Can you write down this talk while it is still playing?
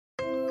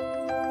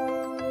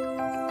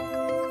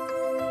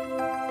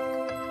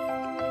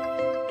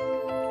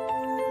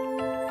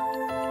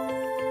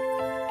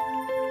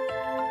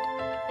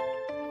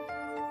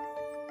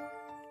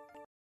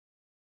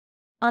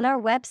On our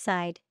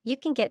website, you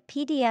can get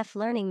PDF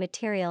learning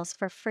materials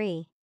for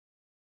free.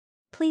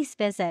 Please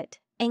visit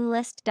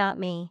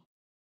englist.me.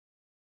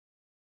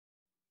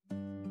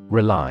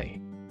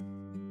 Rely.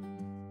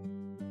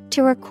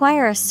 To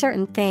require a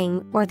certain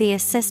thing or the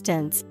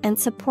assistance and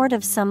support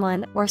of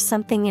someone or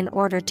something in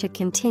order to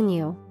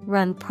continue,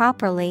 run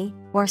properly,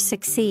 or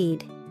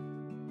succeed.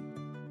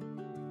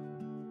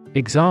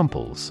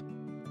 Examples: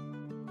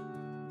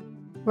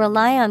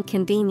 Rely on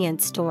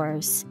convenience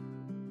stores.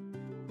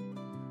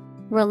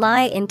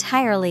 Rely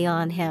entirely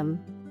on him.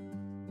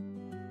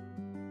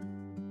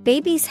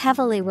 Babies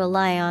heavily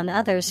rely on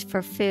others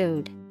for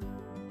food.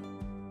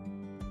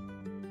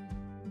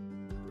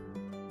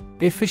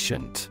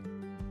 Efficient.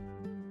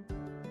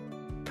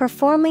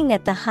 Performing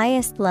at the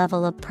highest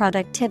level of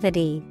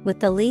productivity with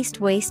the least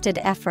wasted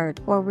effort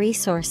or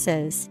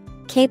resources,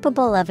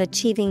 capable of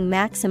achieving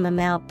maximum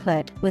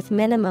output with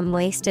minimum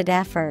wasted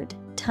effort,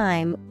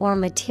 time, or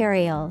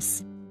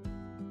materials.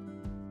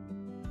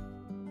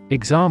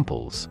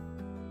 Examples: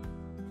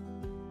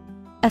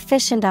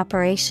 Efficient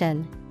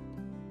operation.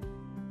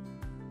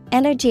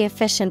 Energy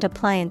efficient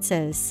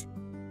appliances.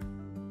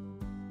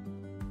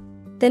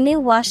 The new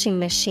washing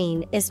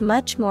machine is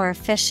much more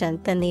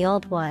efficient than the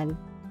old one.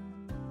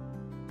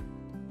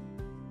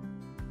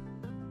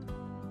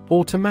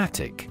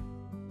 Automatic.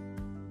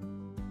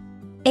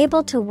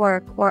 Able to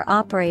work or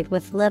operate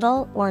with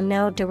little or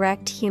no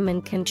direct human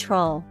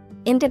control,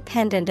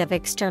 independent of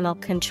external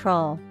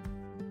control.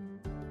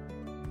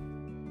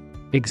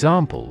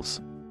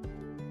 Examples: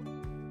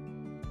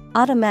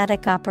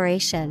 Automatic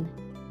operation.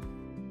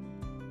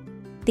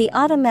 The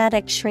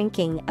automatic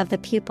shrinking of the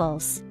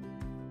pupils.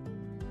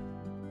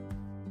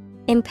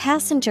 In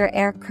passenger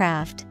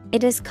aircraft,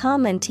 it is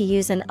common to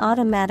use an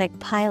automatic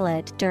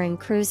pilot during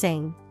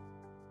cruising.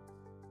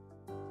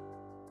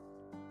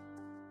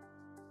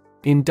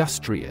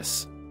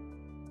 Industrious.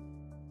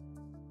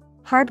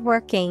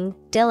 Hardworking,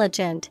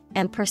 diligent,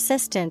 and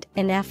persistent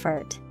in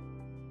effort.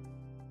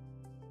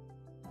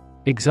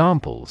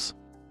 Examples: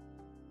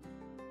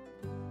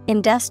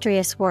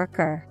 Industrious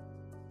worker.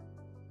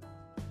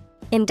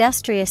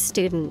 Industrious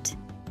student.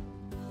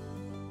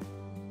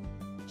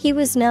 He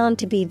was known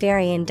to be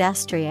very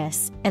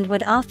industrious and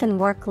would often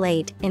work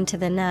late into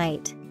the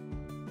night.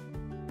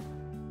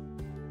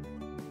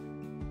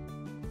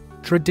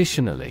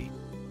 Traditionally.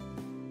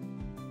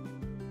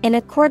 In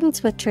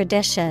accordance with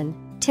tradition,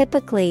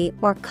 typically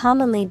or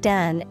commonly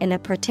done in a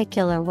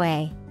particular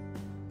way.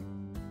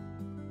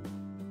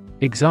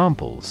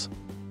 Examples: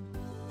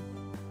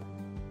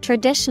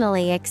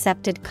 Traditionally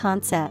accepted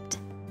concept.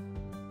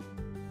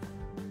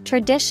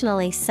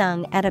 Traditionally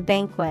sung at a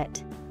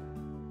banquet.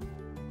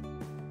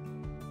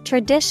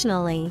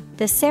 Traditionally,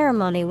 the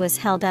ceremony was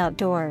held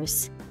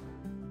outdoors.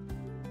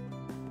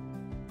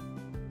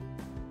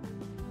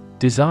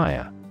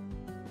 Desire.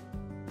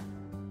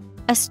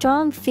 A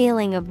strong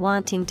feeling of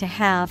wanting to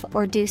have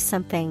or do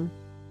something.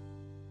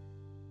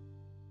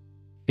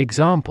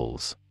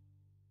 Examples: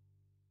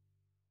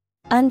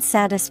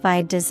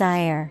 Unsatisfied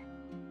desire.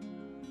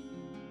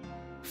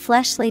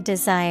 Fleshly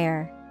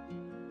desire.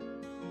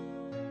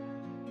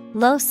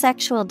 Low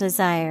sexual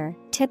desire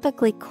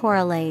typically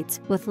correlates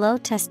with low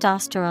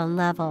testosterone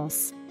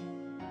levels.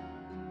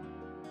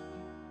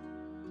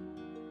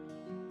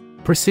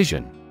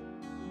 Precision.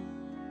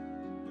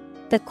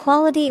 The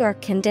quality or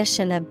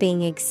condition of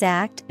being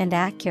exact and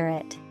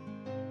accurate.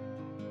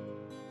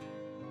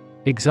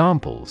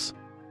 Examples: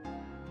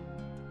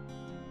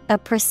 A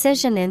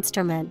precision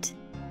instrument.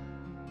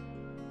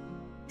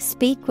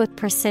 Speak with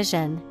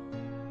precision.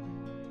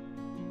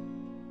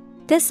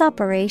 This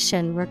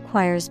operation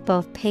requires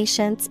both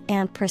patience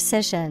and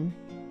precision.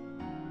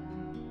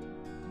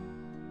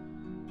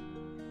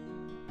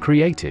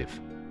 Creative.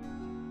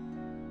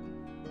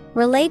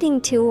 Relating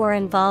to or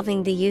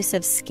involving the use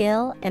of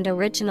skill and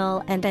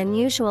original and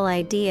unusual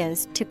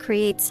ideas to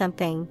create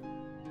something.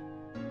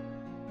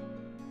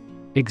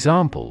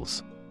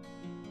 Examples: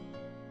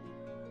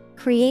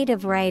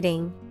 Creative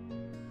writing.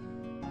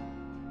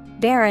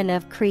 Barren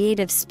of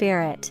creative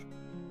spirit.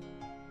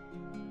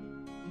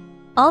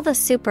 All the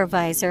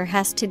supervisor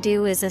has to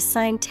do is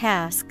assign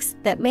tasks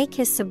that make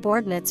his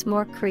subordinates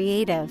more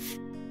creative.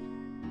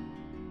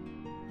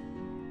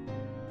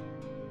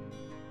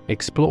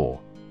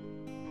 Explore.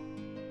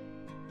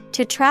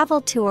 To travel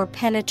to or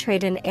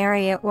penetrate an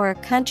area or a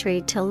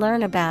country to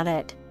learn about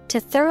it, to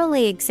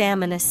thoroughly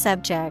examine a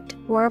subject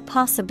or a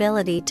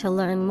possibility to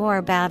learn more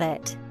about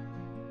it.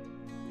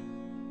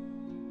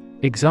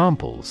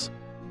 Examples: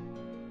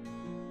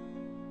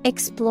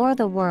 Explore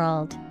the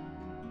world.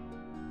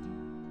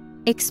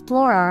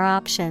 Explore our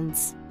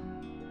options.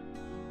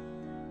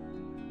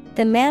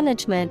 The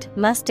management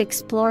must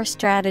explore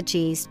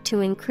strategies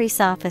to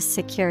increase office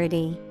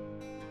security.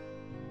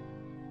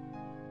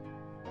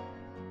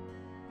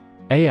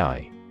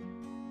 AI.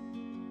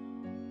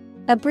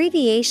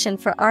 Abbreviation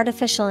for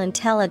artificial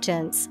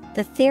intelligence,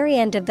 the theory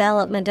and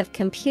development of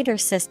computer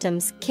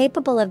systems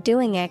capable of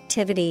doing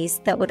activities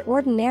that would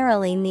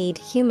ordinarily need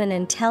human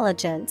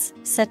intelligence,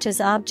 such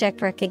as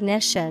object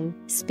recognition,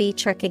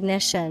 speech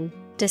recognition,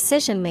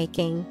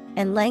 decision-making,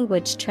 and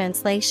language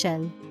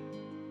translation.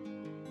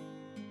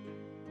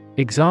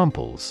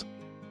 Examples: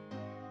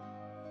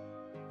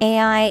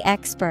 AI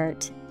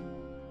expert.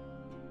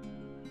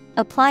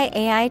 Apply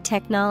AI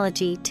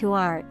technology to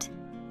art.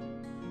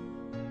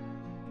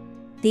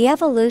 The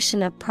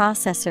evolution of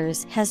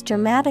processors has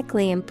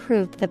dramatically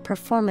improved the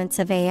performance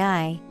of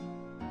AI.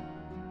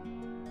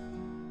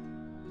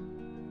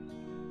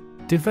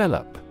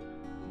 Develop.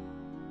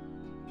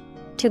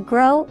 To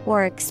grow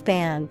or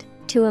expand,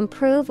 to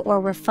improve or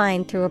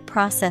refine through a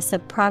process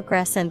of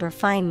progress and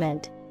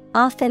refinement,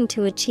 often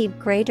to achieve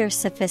greater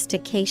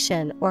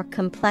sophistication or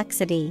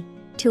complexity,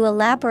 to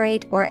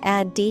elaborate or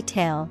add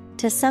detail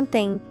to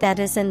something that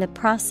is in the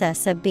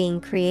process of being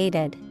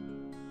created.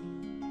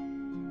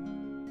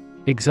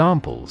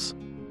 Examples: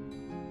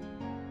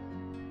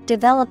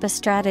 Develop a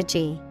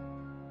strategy.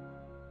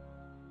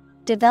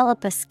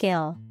 Develop a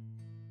skill.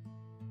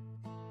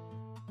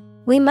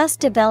 We must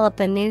develop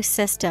a new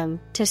system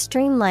to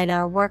streamline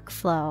our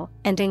workflow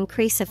and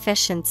increase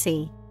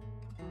efficiency.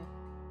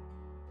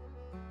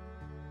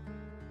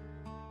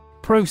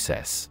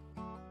 Process.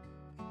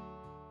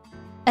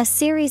 A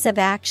series of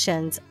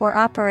actions or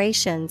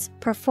operations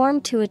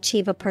performed to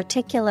achieve a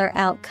particular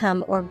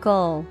outcome or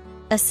goal.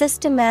 A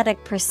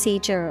systematic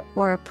procedure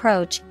or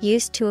approach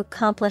used to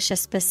accomplish a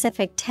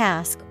specific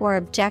task or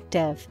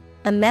objective.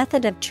 A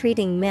method of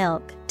treating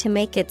milk to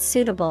make it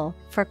suitable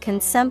for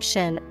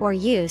consumption or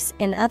use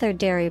in other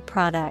dairy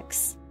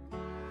products.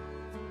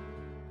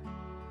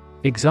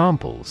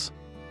 Examples: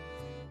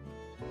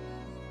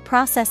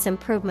 Process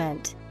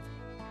improvement.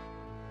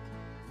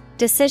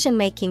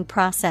 Decision-making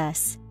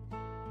process.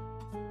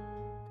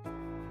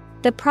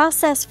 The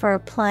process for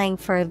applying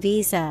for a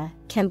visa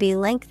can be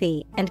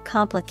lengthy and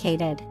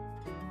complicated.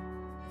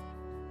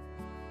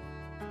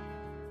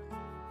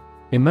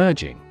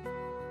 Emerging.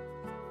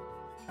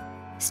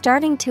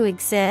 Starting to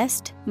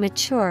exist,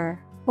 mature,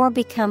 or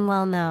become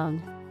well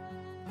known.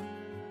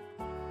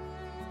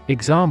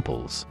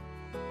 Examples: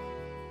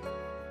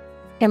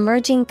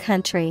 Emerging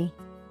country.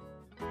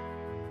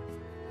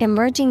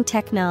 Emerging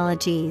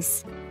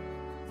technologies.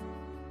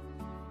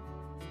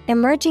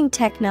 Emerging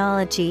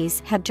technologies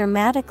have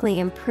dramatically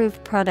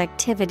improved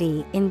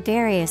productivity in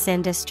various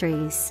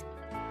industries.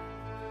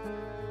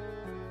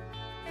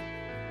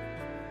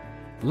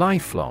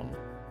 Lifelong.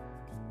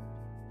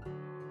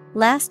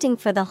 Lasting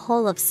for the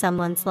whole of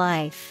someone's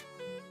life.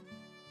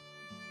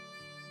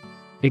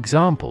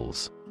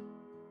 Examples: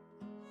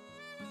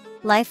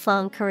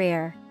 Lifelong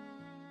career.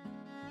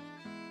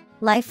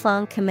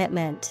 Lifelong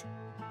commitment.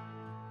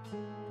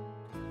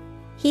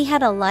 He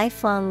had a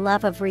lifelong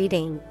love of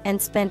reading and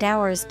spent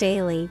hours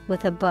daily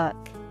with a book.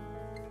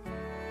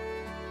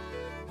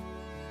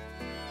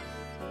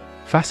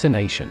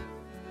 Fascination.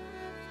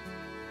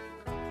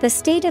 The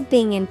state of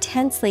being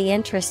intensely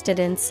interested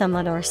in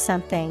someone or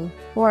something,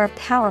 or a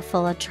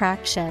powerful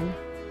attraction.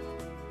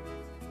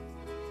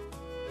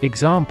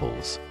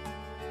 Examples: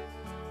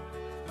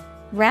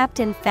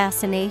 Wrapped in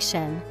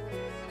fascination.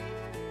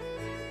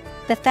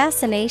 The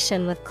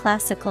fascination with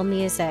classical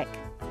music.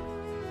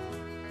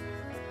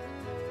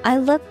 I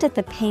looked at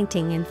the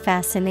painting in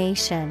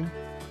fascination.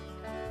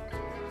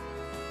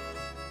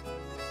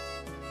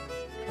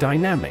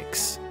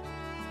 Dynamics.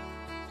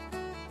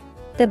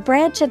 The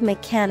branch of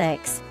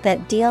mechanics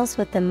that deals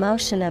with the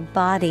motion of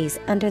bodies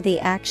under the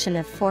action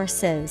of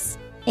forces,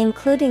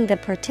 including the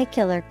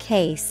particular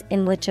case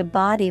in which a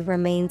body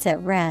remains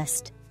at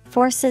rest,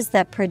 forces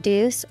that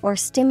produce or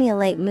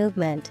stimulate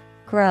movement,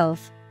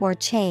 growth, or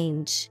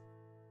change.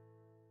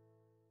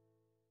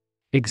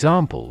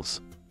 Examples: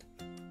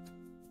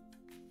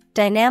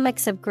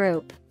 Dynamics of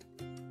group.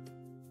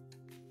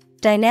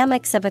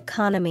 Dynamics of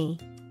economy.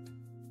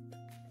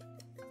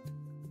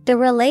 The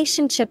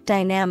relationship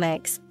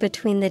dynamics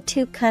between the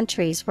two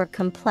countries were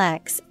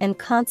complex and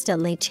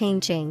constantly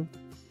changing.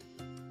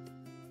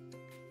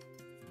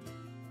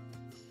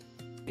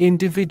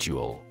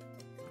 Individual.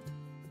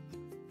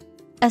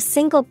 A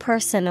single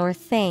person or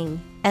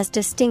thing, as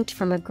distinct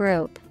from a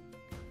group.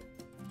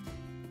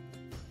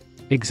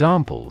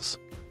 Examples: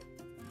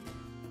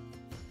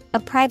 A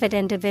private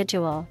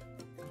individual.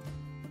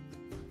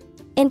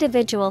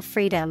 Individual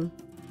freedom.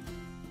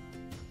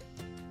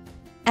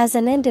 As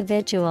an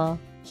individual,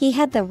 he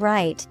had the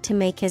right to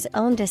make his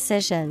own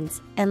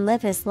decisions and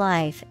live his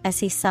life as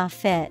he saw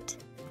fit.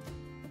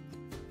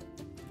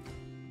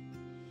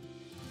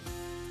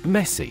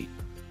 Messy.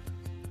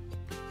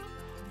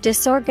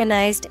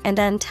 Disorganized and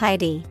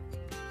untidy.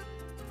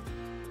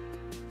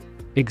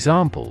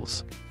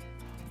 Examples: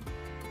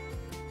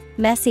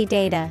 Messy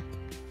data.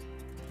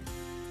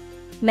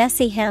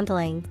 Messy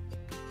handling.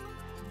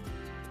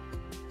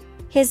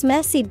 His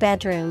messy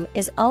bedroom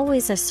is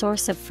always a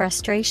source of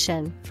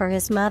frustration for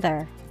his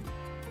mother.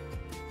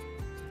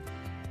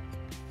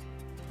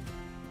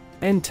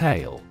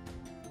 Entail.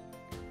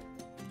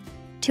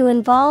 To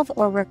involve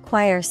or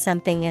require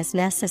something as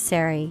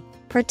necessary,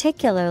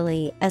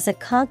 particularly as a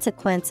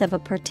consequence of a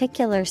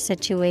particular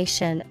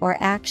situation or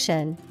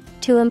action,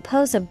 to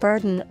impose a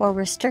burden or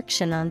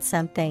restriction on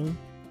something.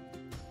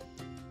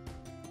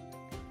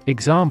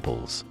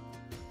 Examples: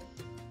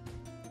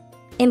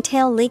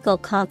 entail legal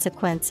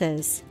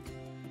consequences,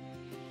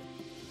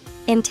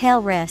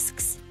 entail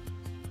risks.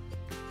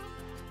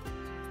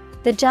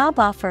 The job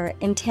offer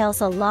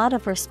entails a lot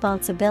of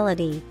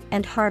responsibility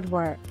and hard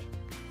work.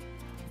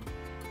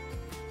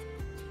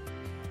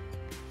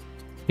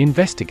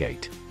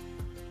 Investigate.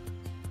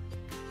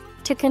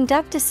 To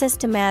conduct a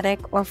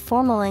systematic or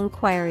formal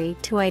inquiry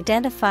to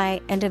identify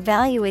and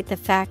evaluate the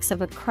facts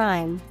of a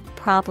crime,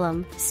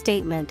 problem,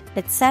 statement,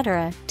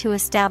 etc., to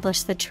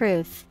establish the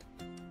truth.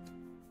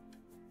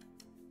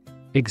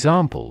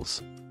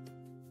 Examples: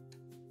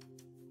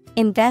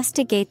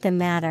 investigate the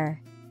matter,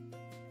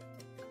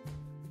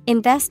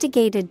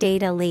 investigate a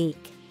data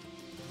leak.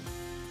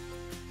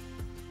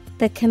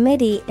 The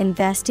committee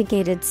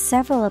investigated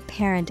several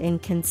apparent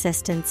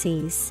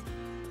inconsistencies.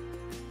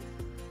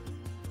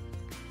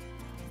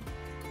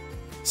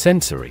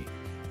 Sensory.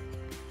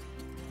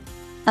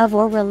 Of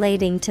or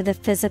relating to the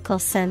physical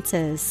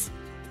senses.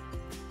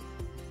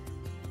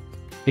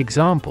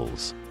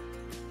 Examples: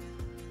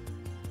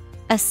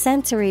 a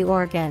sensory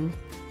organ,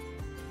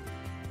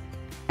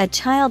 a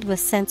child with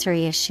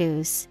sensory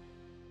issues.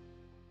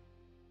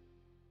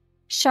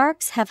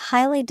 Sharks have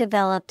highly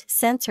developed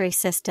sensory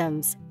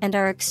systems and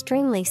are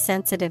extremely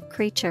sensitive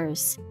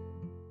creatures.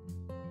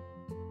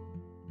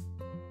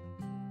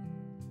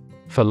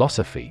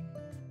 Philosophy.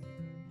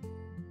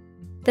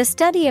 The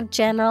study of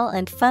general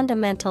and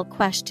fundamental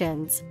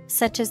questions,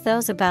 such as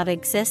those about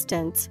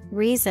existence,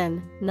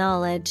 reason,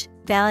 knowledge,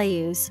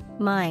 values,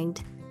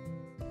 mind.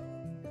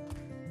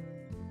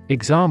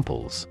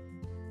 Examples: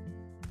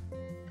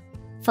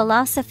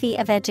 philosophy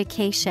of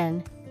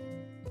education,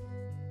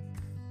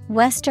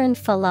 Western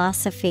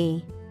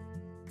philosophy.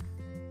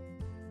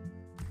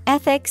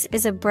 Ethics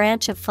is a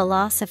branch of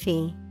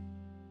philosophy.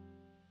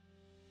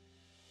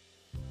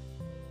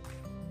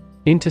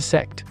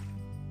 Intersect.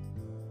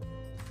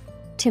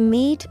 To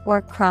meet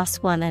or cross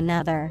one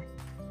another.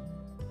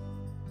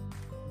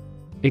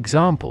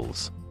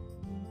 Examples: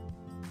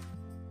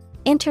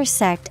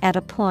 intersect at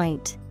a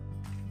point.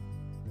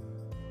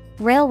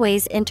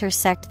 Railways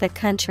intersect the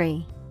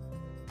country.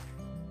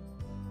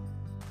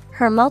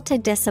 Her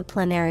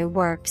multidisciplinary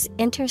works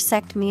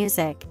intersect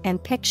music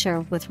and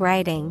picture with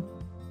writing.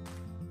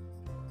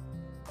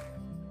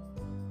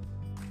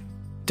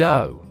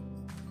 Doe.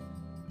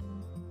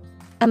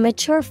 A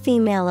mature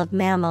female of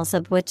mammals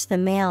of which the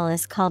male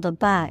is called a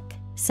buck,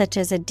 such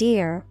as a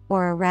deer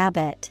or a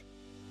rabbit.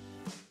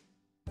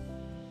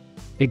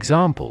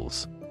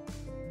 Examples: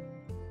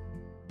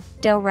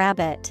 doe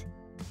rabbit,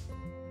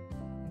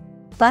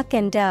 buck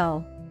and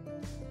doe.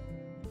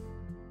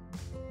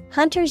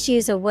 Hunters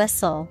use a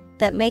whistle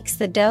that makes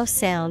the doe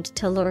sound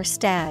to lure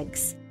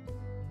stags.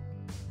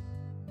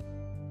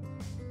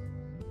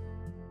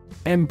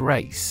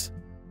 Embrace.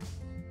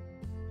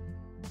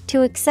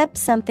 To accept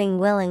something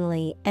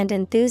willingly and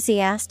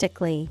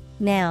enthusiastically.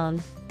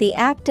 Noun, the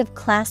act of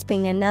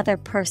clasping another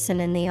person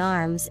in the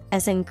arms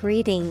as in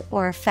greeting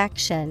or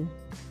affection.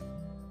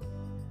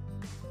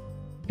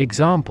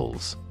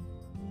 Examples: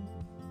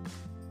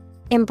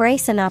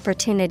 embrace an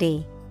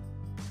opportunity,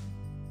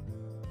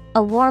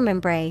 a warm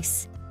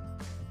embrace.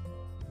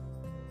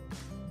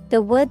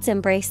 The woods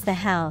embrace the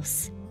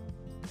house.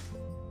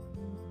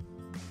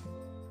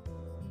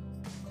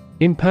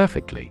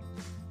 Imperfectly.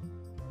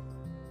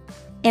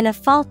 In a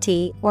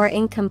faulty or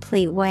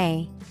incomplete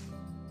way.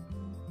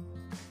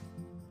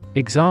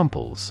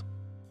 Examples: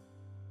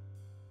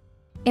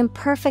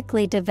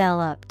 imperfectly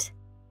developed,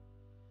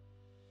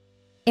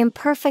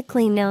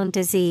 imperfectly known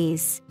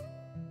disease.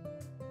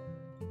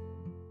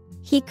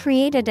 He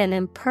created an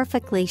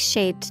imperfectly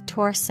shaped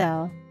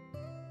torso.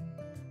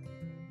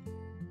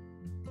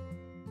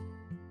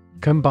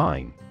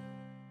 Combine.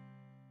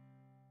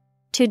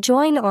 To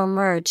join or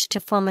merge to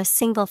form a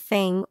single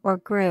thing or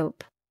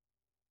group.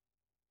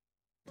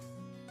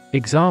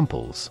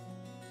 Examples: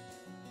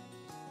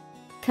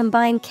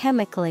 combine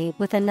chemically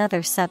with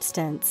another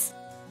substance.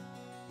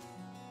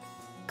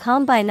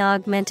 Combine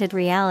augmented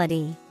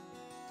reality.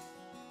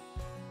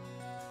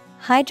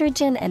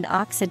 Hydrogen and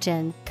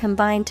oxygen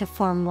combine to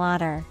form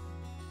water.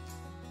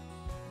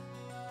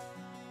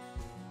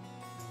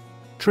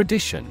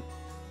 Tradition.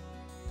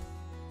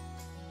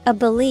 A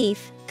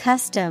belief,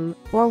 custom,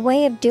 or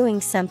way of doing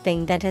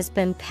something that has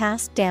been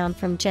passed down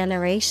from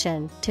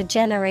generation to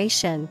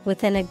generation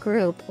within a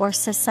group or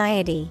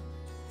society.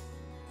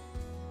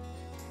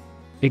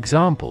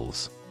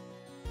 Examples: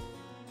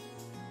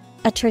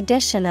 a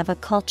tradition of a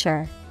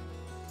culture.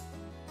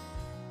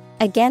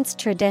 Against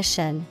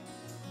tradition.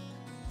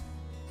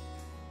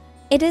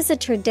 It is a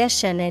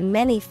tradition in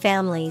many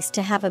families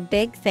to have a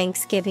big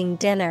Thanksgiving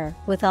dinner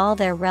with all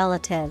their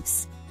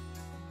relatives.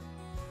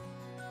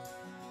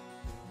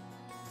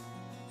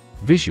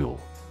 Visual.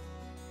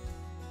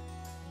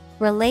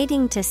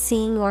 Relating to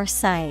seeing or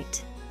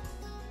sight.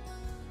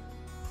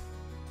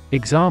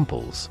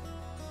 Examples: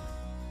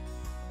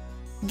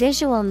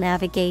 visual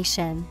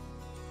navigation.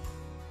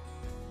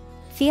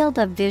 Field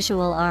of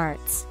visual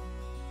arts.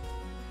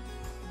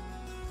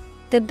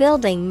 The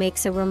building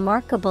makes a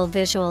remarkable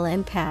visual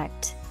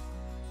impact.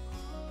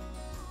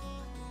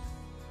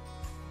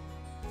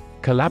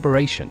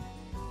 Collaboration.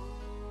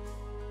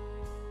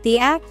 The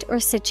act or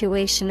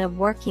situation of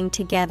working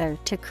together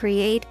to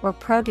create or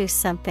produce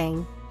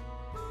something.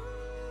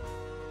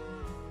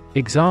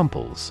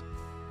 Examples: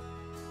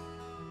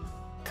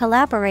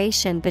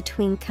 Collaboration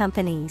between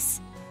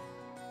companies.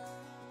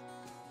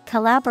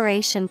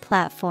 Collaboration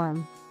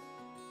platform.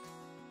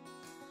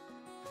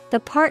 The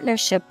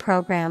partnership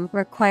program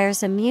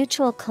requires a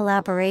mutual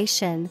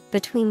collaboration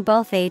between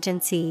both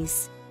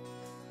agencies.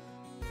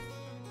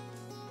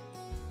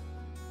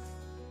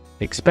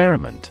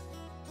 Experiment.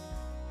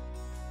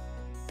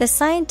 The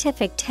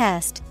scientific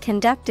test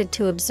conducted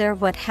to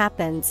observe what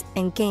happens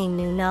and gain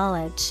new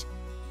knowledge.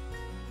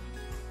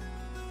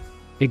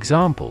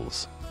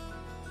 Examples: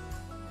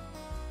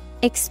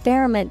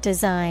 Experiment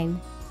design.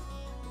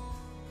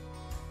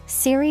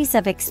 Series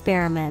of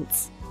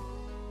experiments.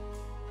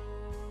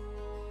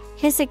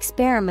 His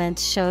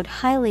experiments showed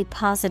highly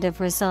positive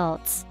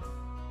results.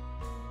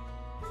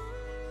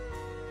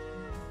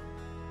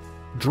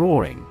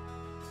 Drawing.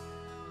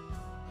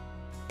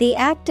 The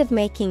act of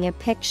making a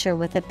picture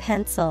with a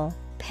pencil,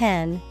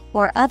 pen,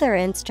 or other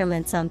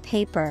instruments on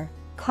paper,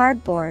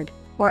 cardboard,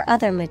 or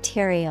other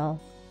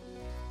material.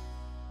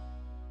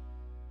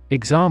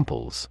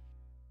 Examples: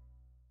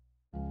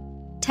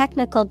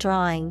 Technical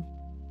drawing.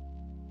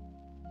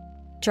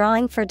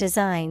 Drawing for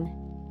design.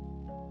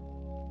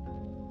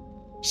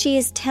 She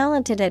is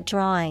talented at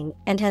drawing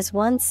and has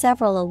won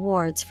several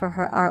awards for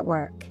her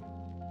artwork.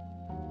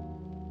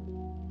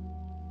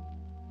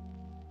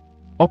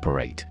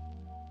 Operate.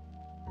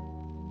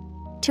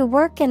 To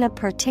work in a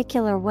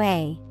particular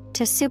way,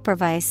 to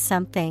supervise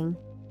something.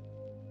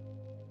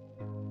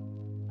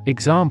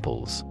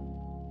 Examples: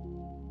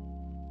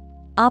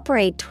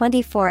 Operate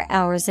 24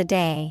 hours a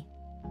day.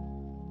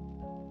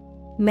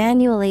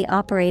 Manually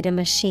operate a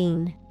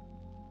machine.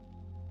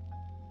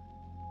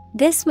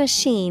 This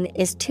machine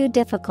is too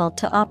difficult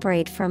to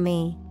operate for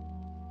me.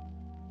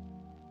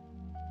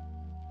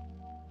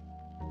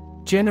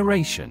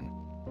 Generation.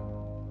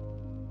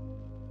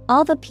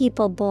 All the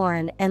people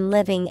born and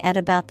living at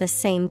about the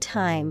same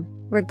time,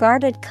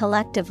 regarded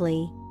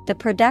collectively, the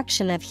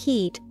production of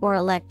heat or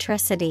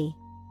electricity.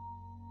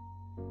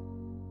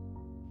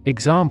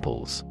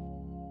 Examples: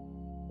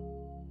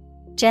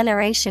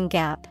 Generation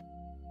gap.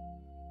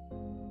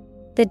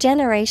 The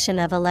generation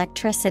of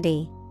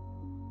electricity.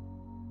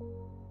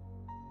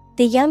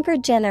 The younger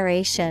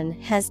generation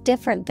has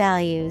different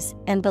values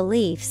and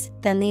beliefs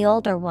than the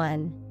older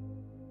one.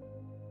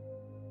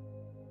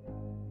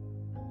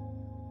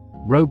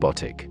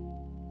 Robotic.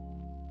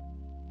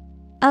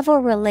 Of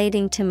or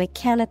relating to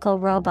mechanical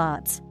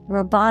robots,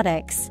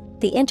 robotics,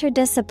 the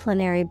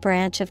interdisciplinary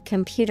branch of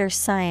computer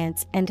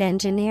science and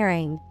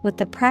engineering with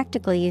the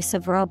practical use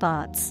of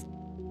robots.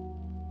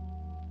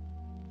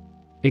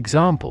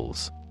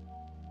 Examples: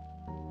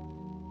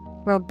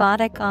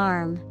 Robotic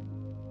arm.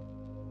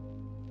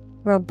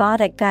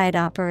 Robotic guide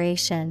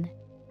operation.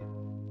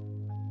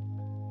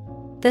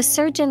 The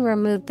surgeon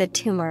removed the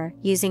tumor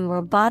using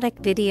robotic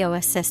video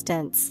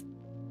assistance.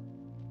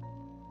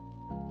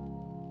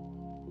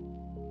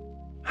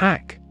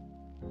 Hack.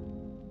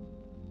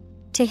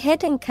 To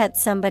hit and cut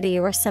somebody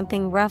or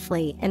something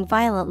roughly and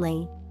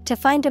violently, to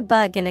find a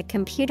bug in a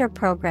computer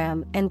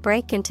program and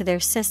break into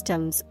their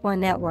systems or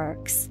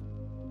networks.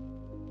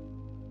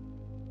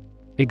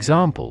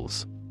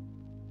 Examples: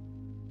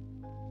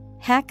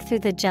 Hack through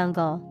the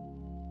jungle.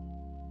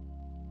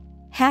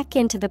 Hack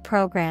into the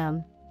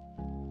program.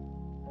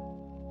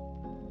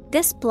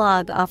 This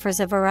blog offers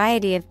a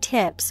variety of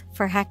tips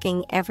for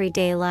hacking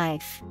everyday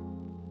life.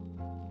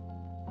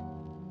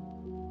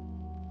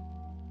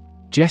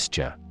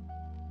 Gesture.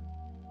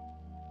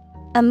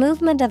 A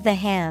movement of the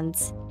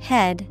hands,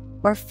 head,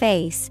 or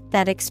face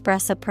that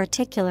express a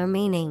particular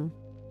meaning.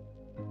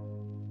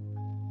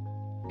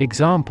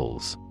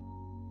 Examples: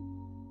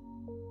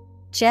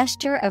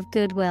 Gesture of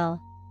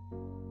goodwill.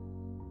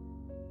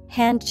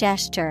 Hand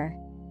gesture.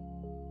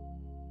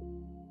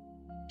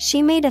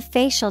 She made a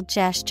facial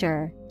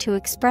gesture to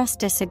express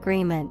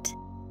disagreement.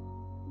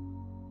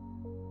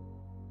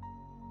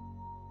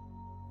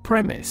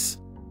 Premise.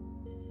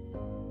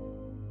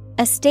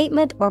 A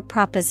statement or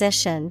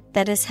proposition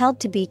that is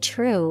held to be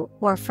true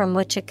or from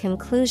which a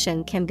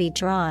conclusion can be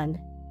drawn.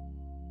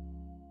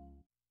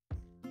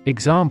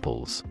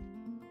 Examples: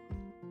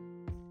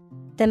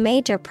 The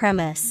major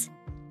premise.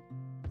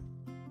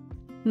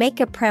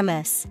 Make a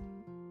premise.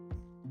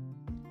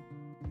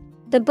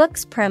 The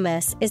book's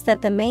premise is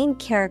that the main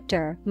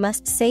character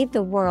must save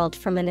the world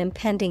from an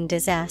impending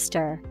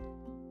disaster.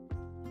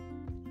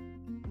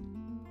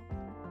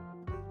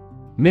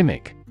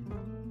 Mimic.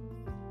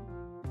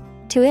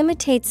 To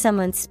imitate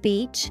someone's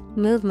speech,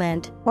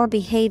 movement, or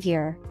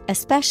behavior,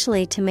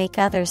 especially to make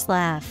others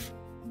laugh.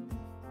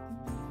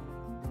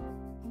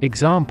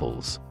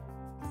 Examples: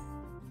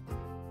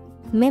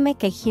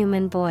 Mimic a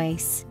human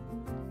voice.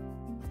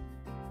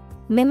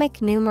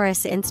 Mimic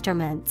numerous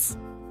instruments.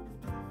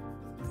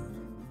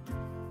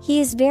 He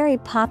is very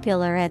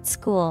popular at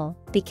school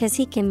because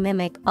he can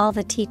mimic all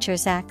the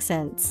teachers'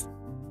 accents.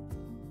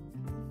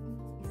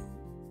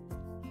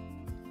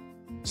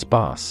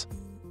 Sparse.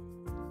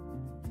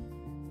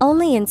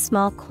 Only in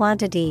small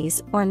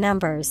quantities or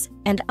numbers,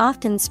 and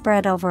often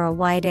spread over a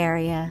wide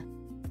area.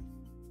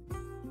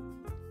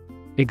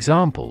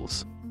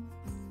 Examples: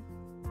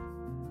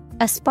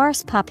 A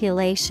sparse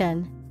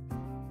population.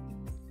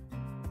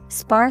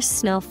 Sparse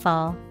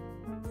snowfall.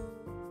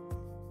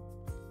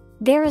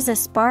 There is a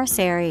sparse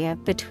area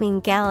between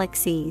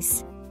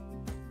galaxies.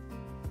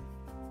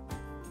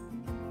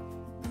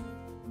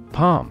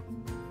 Palm.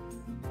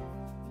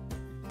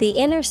 The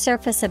inner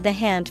surface of the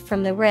hand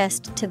from the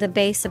wrist to the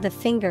base of the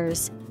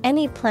fingers,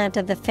 any plant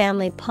of the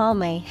family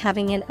Palmae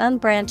having an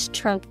unbranched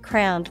trunk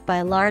crowned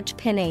by large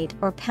pinnate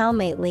or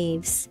palmate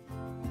leaves.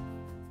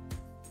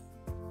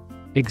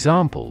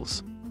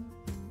 Examples: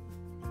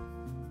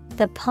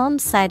 The palm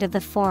side of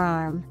the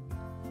forearm.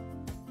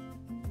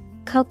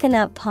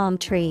 Coconut palm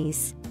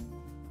trees.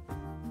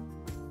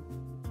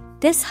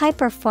 This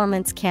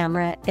high-performance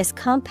camera is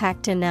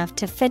compact enough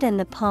to fit in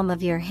the palm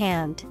of your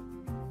hand.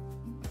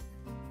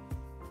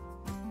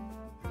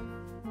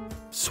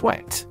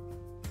 Sweat.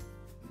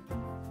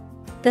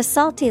 The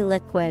salty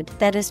liquid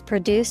that is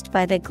produced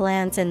by the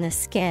glands in the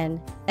skin,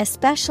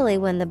 especially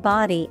when the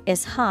body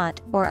is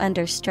hot or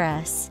under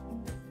stress.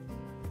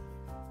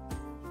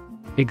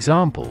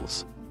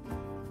 Examples: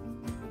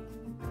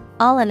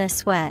 All in a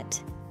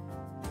sweat.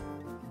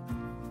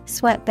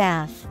 Sweat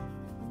bath.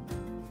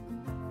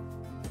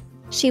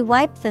 She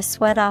wiped the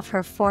sweat off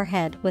her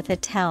forehead with a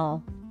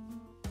towel.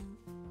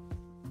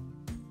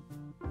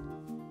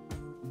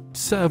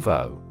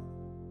 Servo.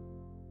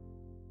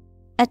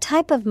 A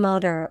type of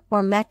motor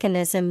or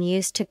mechanism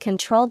used to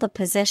control the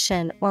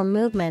position or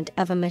movement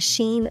of a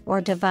machine or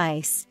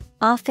device,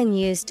 often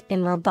used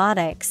in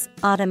robotics,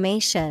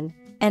 automation,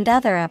 and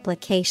other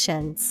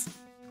applications.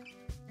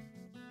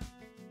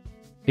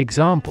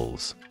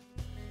 Examples: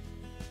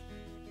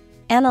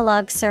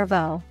 Analog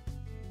servo.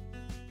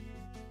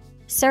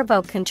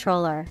 Servo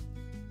controller.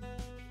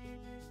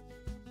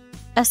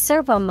 A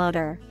servo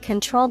motor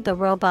controlled the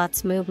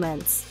robot's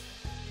movements.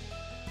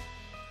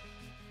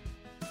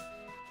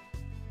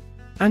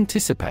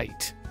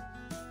 Anticipate.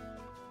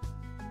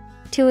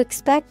 To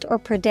expect or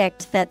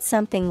predict that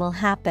something will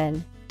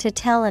happen, to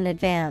tell in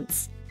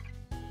advance.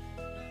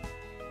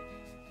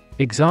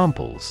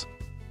 Examples: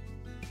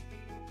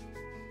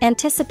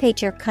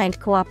 Anticipate your kind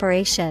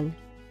cooperation.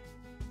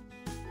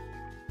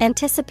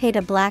 Anticipate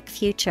a black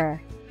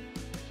future.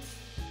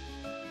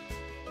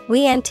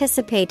 We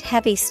anticipate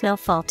heavy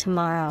snowfall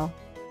tomorrow.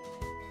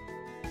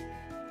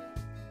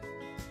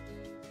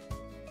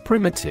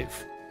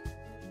 Primitive.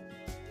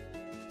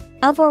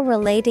 Of or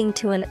relating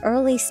to an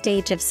early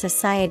stage of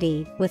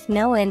society with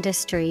no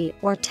industry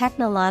or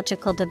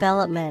technological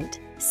development,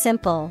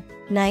 simple,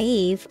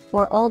 naive,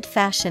 or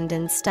old-fashioned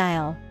in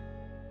style.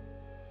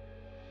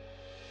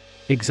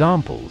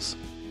 Examples: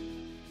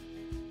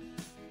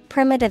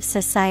 Primitive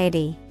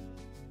society.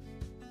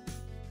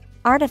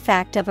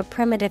 Artifact of a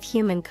primitive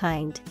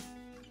humankind.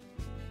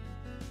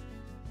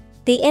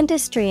 The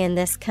industry in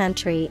this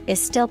country is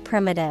still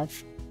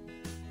primitive.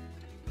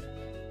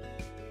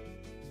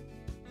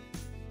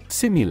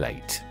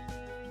 Simulate.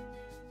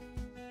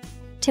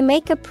 To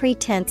make a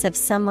pretense of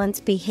someone's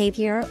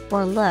behavior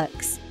or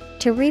looks,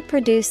 to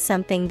reproduce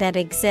something that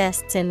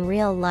exists in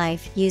real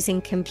life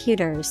using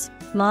computers,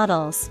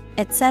 models,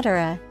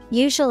 etc.,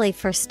 usually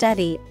for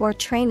study or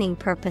training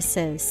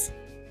purposes.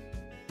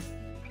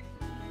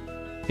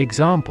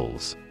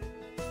 Examples: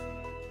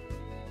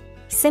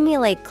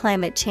 Simulate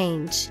climate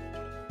change.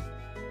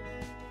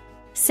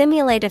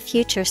 Simulate a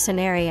future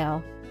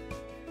scenario.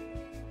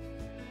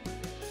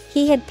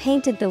 He had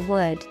painted the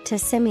wood to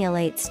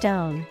simulate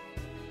stone.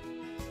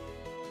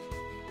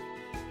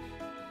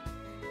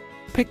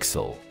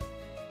 Pixel.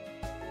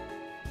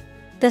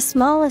 The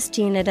smallest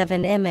unit of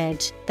an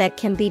image that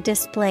can be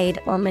displayed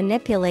or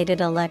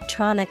manipulated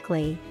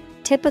electronically,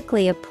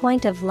 typically a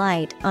point of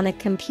light on a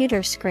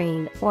computer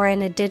screen or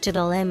in a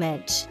digital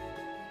image.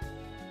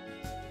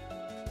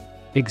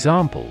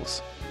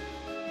 Examples: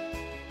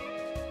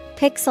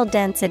 Pixel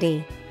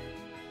density.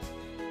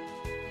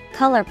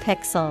 Color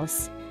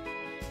pixels.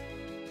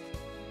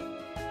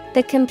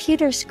 The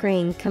computer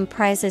screen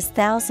comprises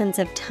thousands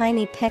of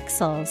tiny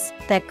pixels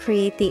that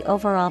create the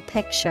overall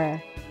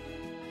picture.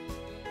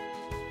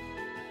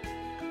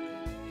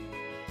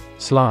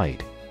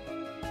 Slide.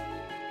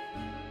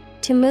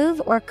 To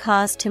move or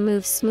cause to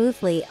move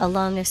smoothly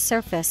along a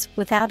surface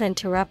without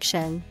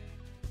interruption.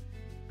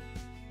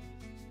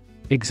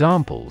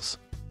 Examples: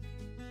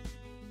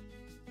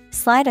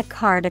 Slide a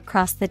card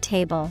across the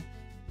table.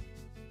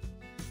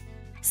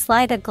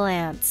 Slide a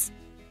glance.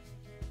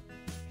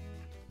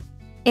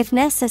 If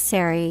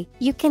necessary,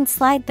 you can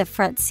slide the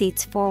front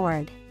seats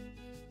forward.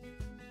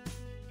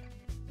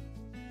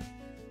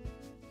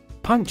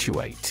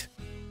 Punctuate.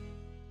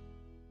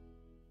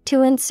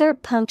 To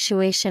insert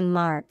punctuation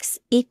marks,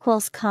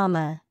 equals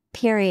comma,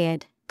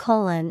 period,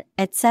 colon,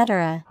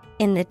 etc.,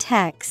 in the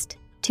text,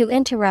 To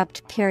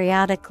interrupt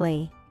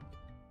periodically.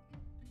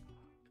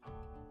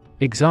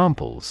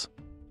 Examples: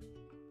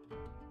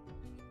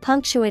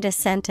 Punctuate a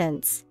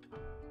sentence.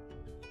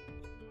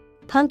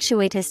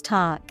 Punctuate his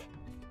talk.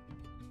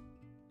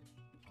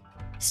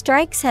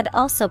 Strikes had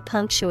also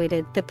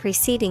punctuated the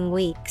preceding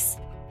weeks.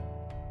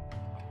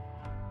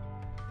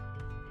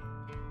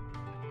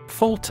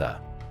 Falter.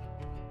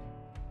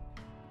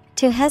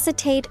 To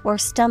hesitate or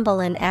stumble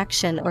in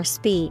action or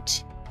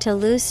speech, to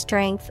lose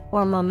strength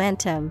or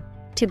momentum,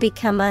 to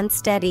become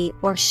unsteady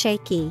or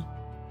shaky.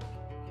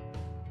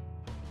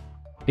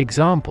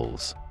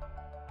 Examples: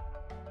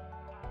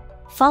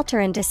 Falter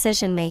in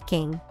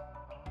decision-making.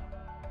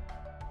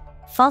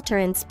 Falter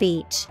in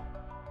speech.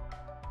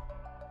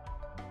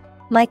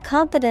 My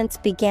confidence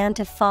began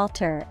to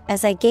falter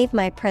as I gave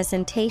my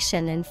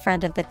presentation in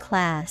front of the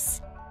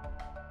class.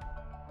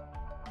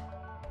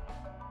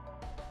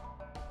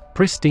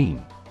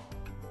 Pristine.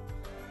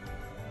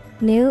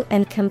 New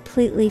and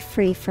completely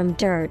free from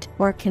dirt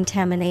or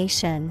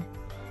contamination.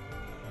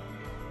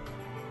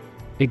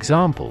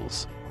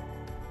 Examples: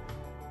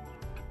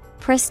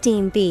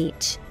 Pristine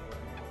beach.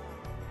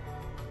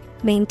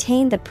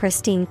 Maintain the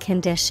pristine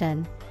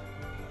condition.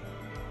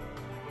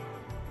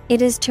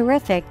 It is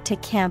terrific to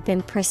camp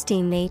in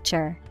pristine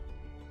nature.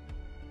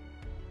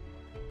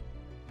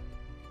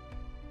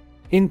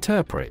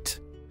 Interpret.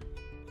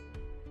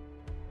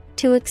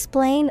 To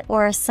explain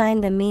or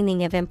assign the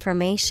meaning of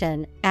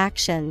information,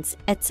 actions,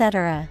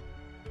 etc.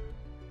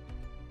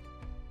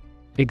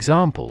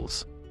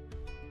 Examples: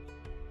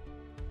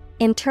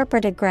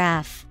 Interpret a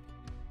graph.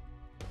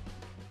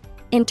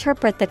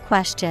 Interpret the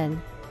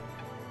question.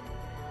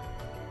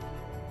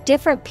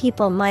 Different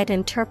people might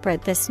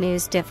interpret this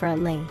news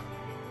differently.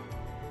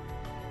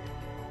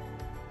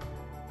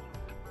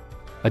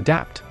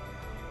 Adapt.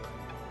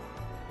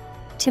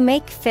 To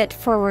make fit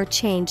forward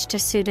change to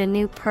suit a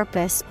new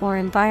purpose or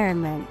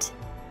environment.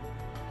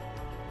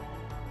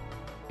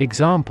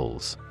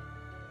 Examples: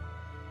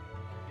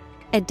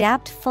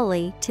 Adapt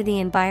fully to the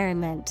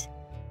environment.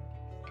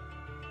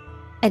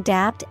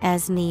 Adapt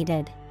as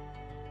needed.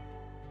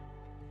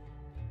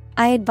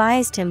 I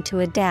advised him to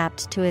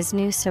adapt to his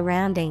new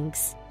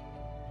surroundings.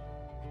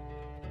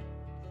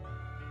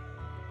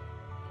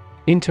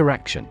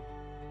 Interaction.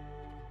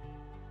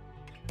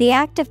 The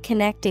act of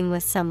connecting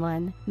with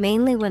someone,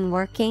 mainly when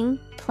working,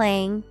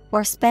 playing,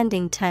 or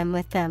spending time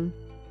with them.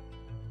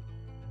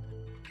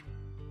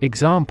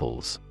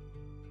 Examples: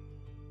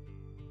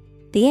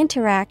 The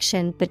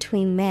interaction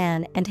between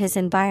man and his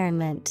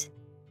environment.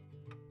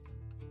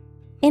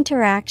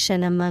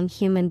 Interaction among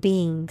human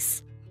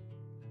beings.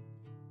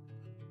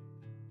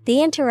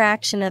 The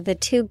interaction of the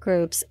two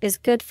groups is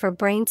good for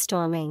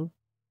brainstorming.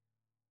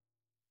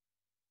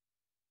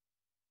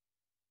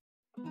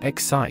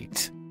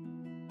 Excite.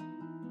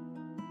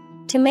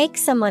 To make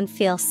someone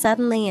feel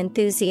suddenly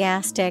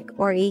enthusiastic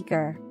or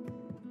eager.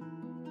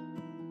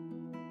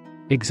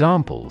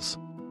 Examples: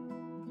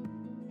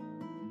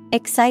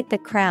 Excite the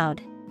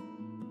crowd.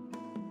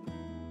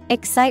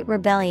 Excite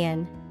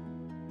rebellion.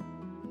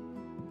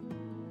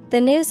 The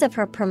news of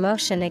her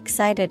promotion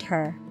excited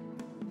her.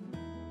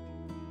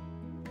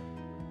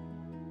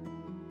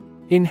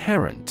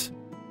 Inherent.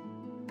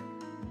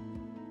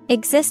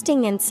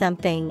 Existing in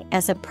something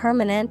as a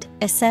permanent,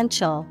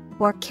 essential,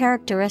 or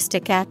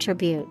characteristic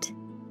attribute.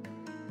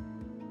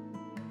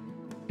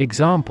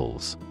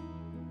 Examples: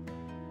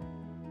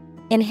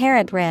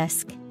 Inherent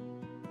risk.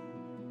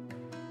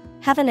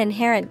 Have an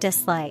inherent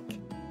dislike.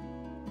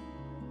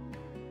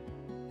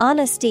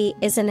 Honesty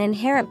is an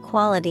inherent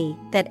quality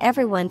that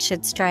everyone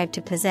should strive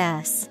to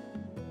possess.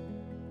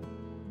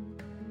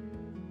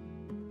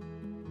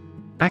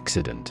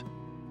 Accident.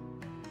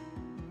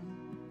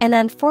 An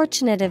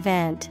unfortunate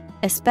event,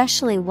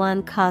 especially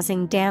one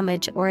causing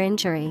damage or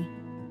injury.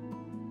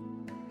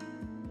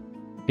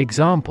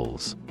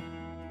 Examples: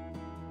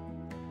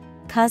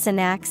 Cause an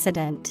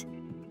accident.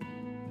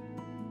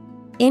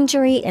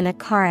 Injury in a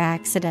car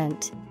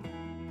accident.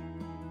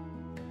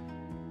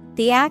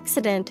 The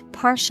accident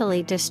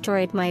partially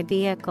destroyed my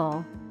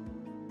vehicle.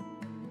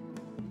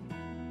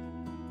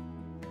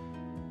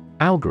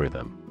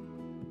 Algorithm.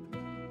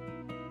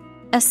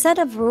 A set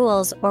of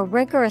rules or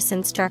rigorous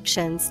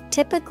instructions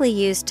typically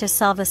used to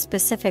solve a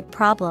specific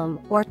problem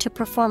or to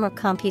perform a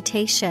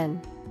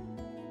computation.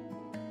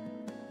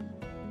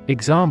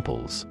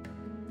 Examples: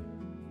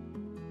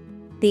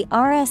 The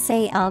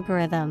RSA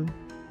algorithm.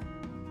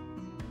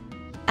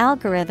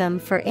 Algorithm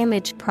for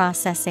image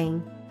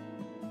processing.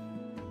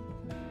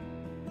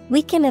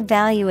 We can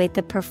evaluate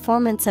the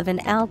performance of an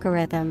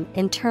algorithm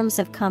in terms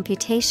of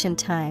computation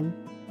time.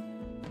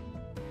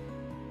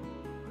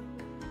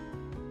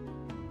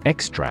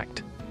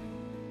 Extract.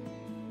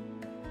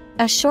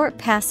 A short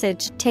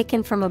passage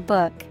taken from a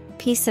book,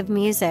 piece of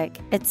music,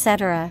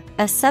 etc.,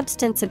 a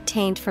substance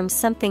obtained from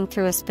something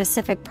through a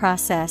specific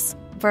process.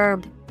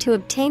 Verb, to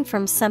obtain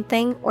from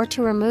something or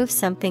to remove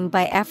something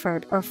by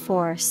effort or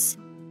force.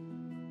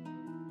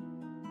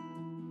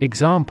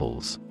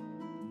 Examples: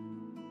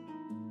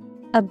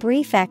 A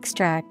brief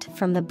extract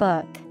from the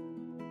book.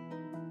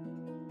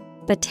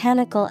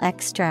 botanical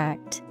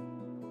extract.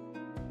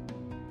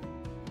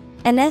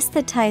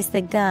 Anesthetize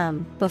the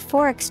gum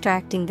before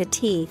extracting the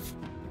teeth.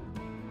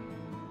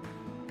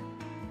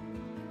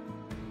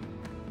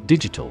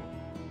 Digital.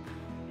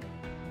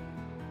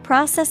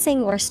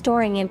 Processing or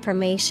storing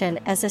information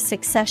as a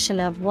succession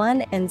of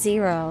 1 and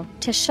 0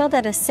 to show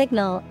that a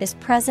signal is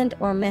present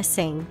or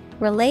missing,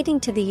 relating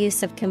to the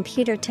use of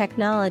computer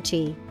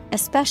technology,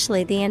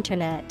 especially the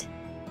Internet.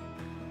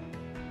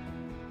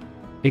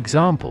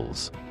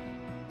 Examples: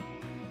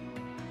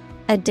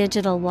 a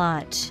digital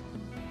watch,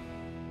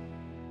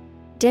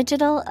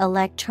 digital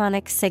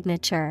electronic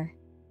signature.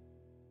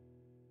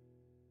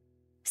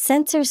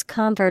 Sensors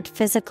convert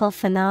physical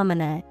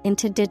phenomena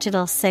into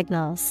digital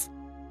signals.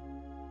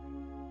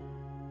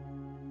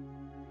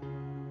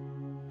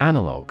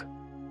 Analog.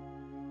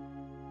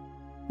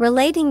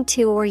 Relating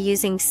to or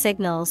using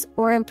signals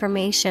or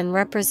information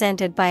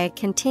represented by a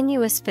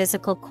continuous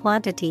physical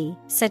quantity,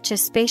 such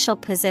as spatial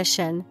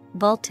position,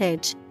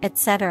 voltage,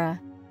 etc.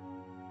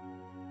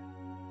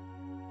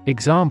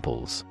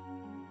 Examples: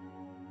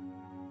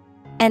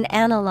 an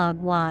analog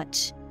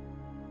watch,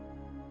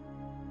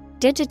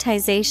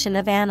 digitization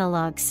of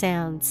analog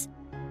sounds.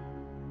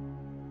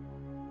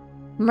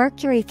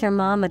 Mercury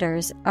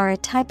thermometers are a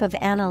type of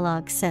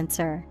analog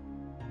sensor.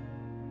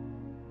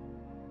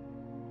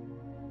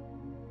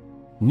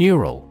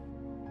 Neural.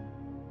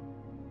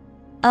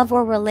 Of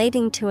or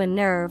relating to a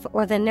nerve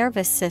or the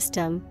nervous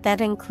system that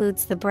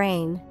includes the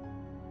brain.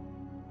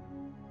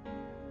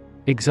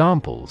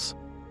 Examples: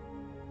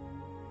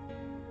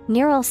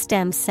 neural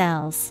stem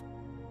cells,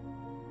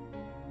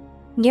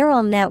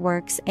 neural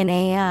networks in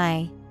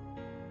AI.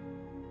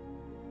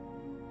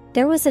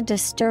 There was a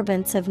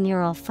disturbance of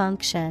neural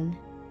function.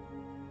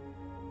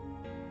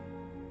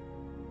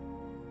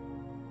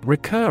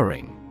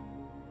 Recurring.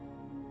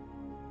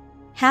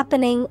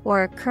 Happening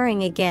or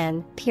occurring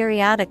again,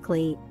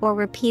 periodically or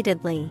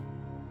repeatedly.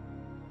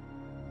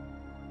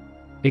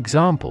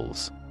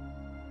 Examples: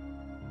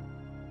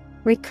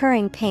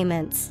 recurring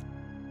payments,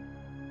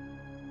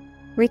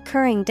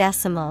 recurring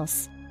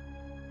decimals.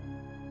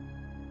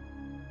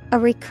 A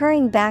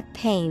recurring back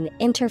pain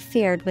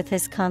interfered with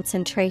his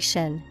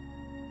concentration.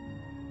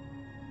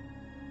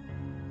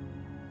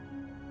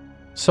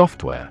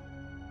 Software.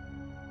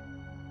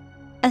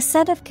 A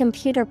set of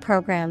computer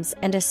programs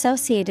and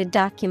associated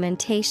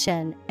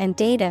documentation and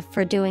data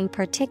for doing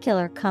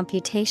particular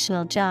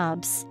computational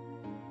jobs.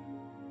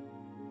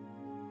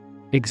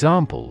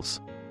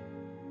 Examples: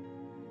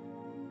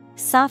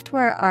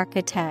 software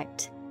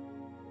architect,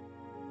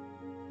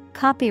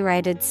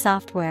 copyrighted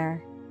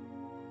software.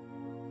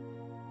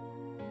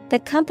 The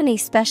company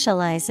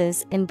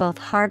specializes in both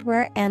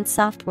hardware and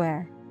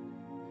software.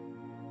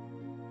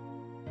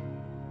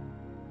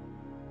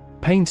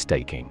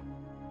 Painstaking.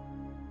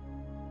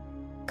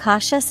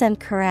 Cautious and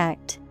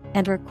correct,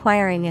 and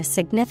requiring a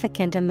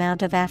significant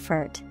amount of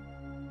effort.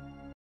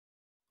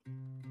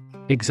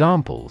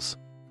 Examples: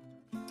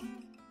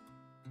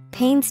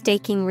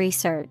 painstaking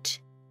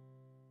research,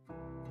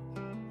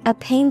 a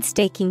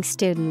painstaking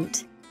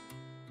student.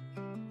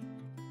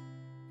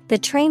 The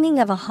training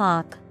of a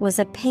hawk was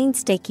a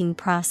painstaking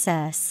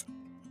process.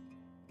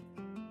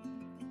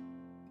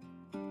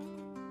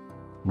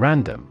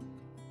 Random.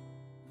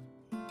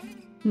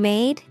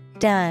 Made,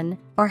 done,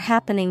 or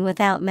happening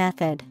without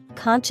method,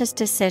 conscious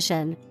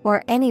decision,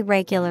 or any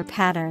regular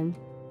pattern.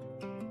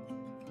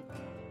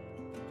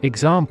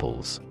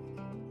 Examples: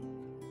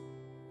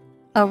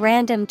 a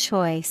random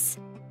choice.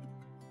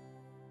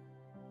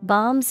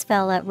 Bombs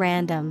fell at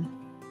random.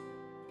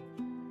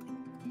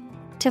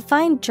 To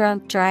find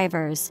drunk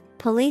drivers,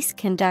 police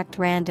conduct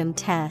random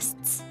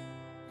tests.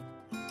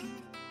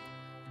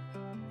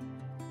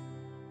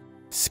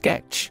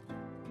 Sketch.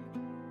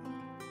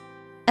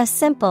 A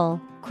simple,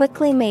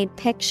 quickly made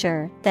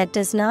picture that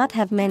does not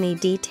have many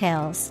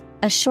details,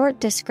 a short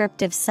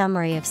descriptive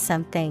summary of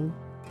something.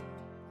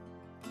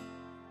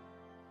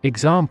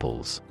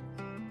 Examples: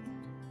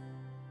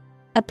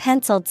 a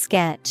penciled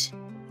sketch.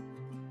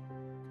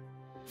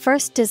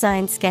 First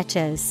design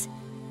sketches.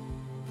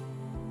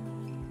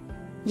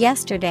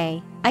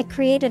 Yesterday, I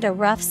created a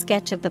rough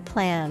sketch of the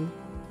plan.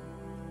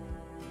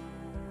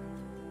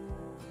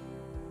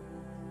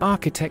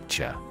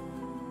 Architecture.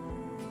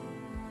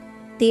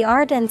 The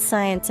art and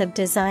science of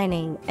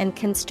designing and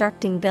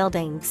constructing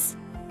buildings.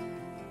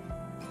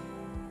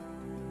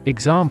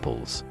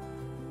 Examples: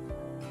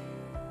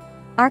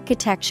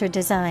 architecture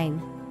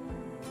design,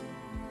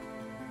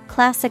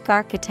 classic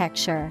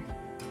architecture.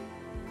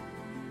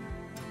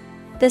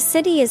 The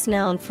city is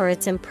known for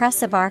its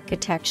impressive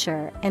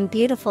architecture and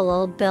beautiful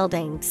old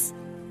buildings.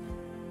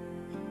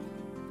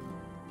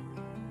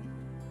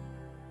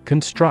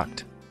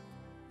 Construct.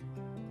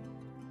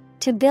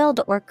 To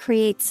build or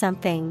create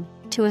something,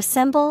 to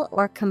assemble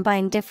or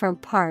combine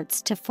different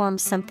parts to form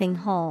something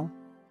whole.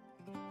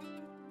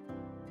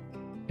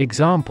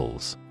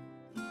 Examples: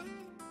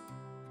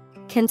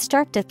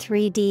 construct a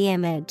 3D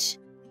image.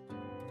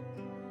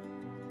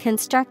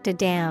 Construct a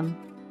dam.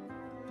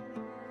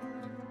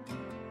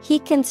 He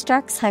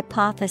constructs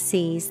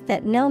hypotheses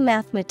that no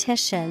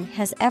mathematician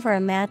has ever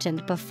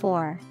imagined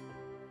before.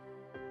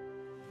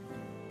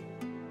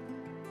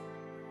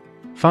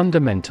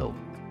 Fundamental.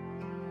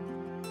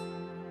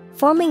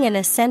 Forming an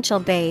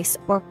essential base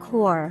or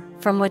core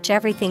from which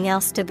everything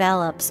else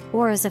develops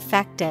or is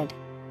affected.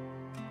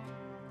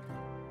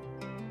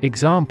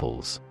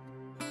 Examples: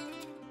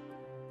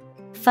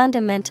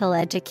 Fundamental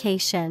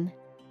education.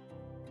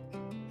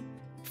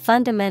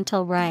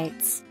 Fundamental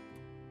rights.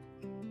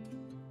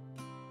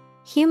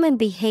 Human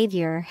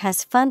behavior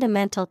has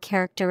fundamental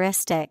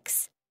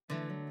characteristics.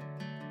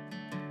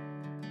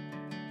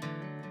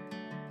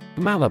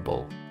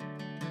 Malleable.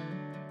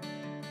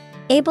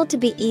 Able to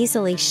be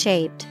easily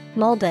shaped,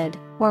 molded,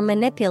 or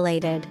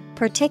manipulated,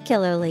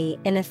 particularly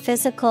in a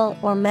physical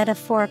or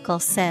metaphorical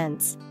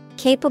sense,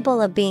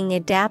 capable of being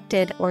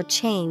adapted or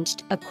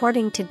changed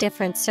according to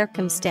different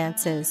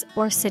circumstances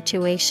or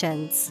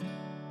situations.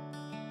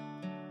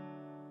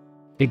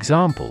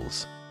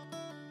 Examples: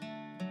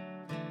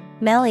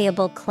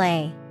 Malleable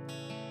clay.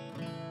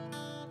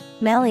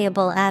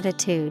 Malleable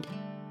attitude.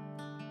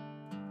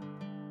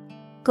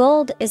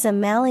 Gold is a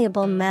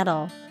malleable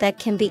metal that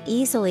can be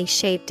easily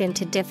shaped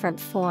into different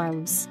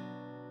forms.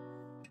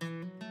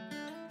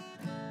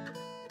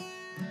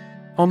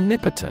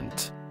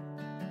 Omnipotent.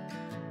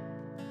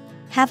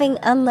 Having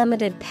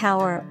unlimited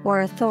power or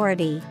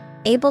authority,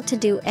 able to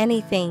do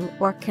anything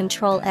or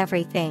control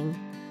everything.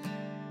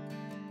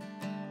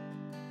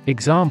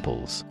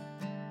 Examples: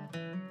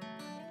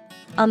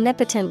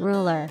 Omnipotent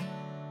ruler.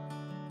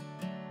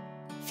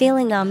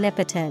 Feeling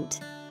omnipotent.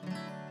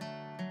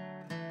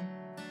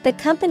 The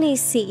company's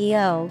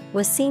CEO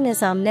was seen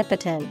as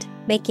omnipotent,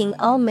 making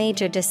all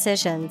major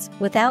decisions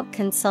without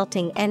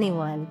consulting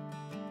anyone.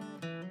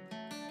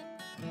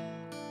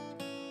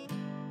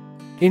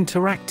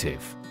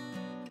 Interactive.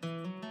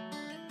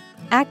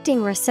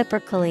 Acting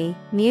reciprocally,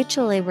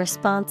 mutually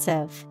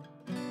responsive.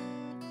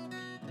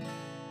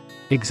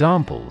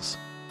 Examples: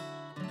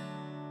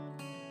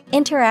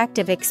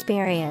 Interactive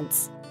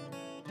experience.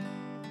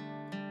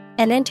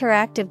 An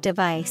interactive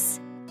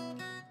device.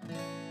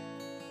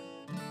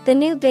 The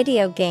new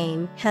video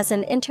game has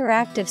an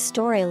interactive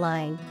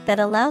storyline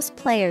that allows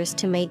players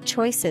to make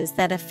choices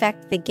that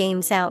affect the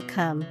game's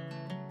outcome.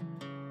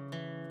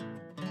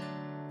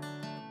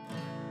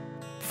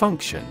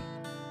 Function.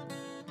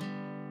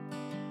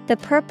 The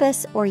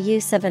purpose or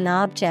use of an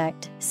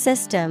object,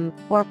 system,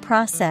 or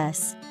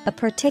process, a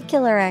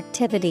particular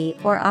activity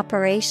or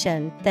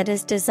operation that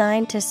is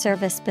designed to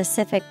serve a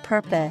specific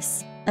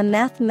purpose, a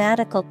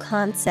mathematical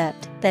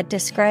concept that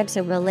describes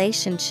a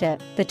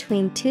relationship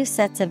between two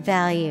sets of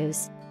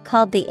values,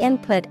 called the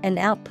input and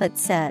output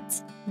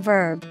sets.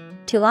 Verb,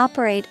 to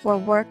operate or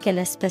work in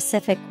a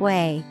specific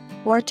way,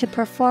 or to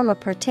perform a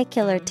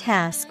particular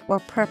task or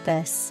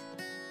purpose.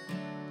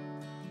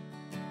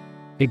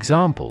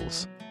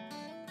 Examples: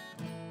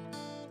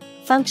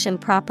 Function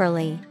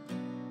properly.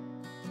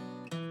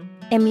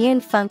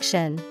 Immune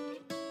function.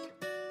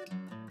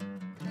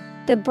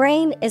 The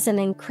brain is an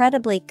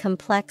incredibly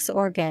complex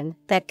organ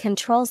that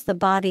controls the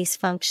body's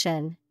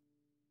function.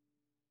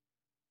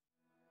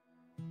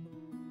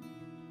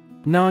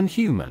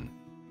 Non-human.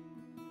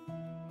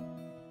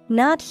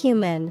 Not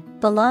human,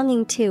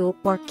 belonging to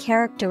or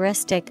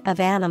characteristic of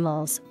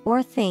animals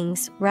or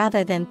things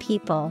rather than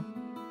people.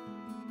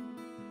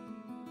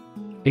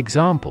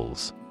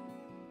 Examples: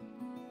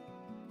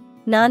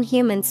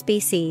 Non-human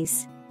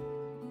species.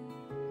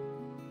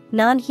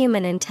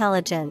 Non-human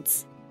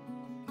intelligence.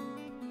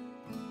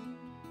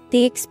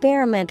 The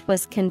experiment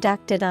was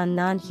conducted on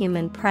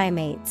non-human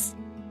primates.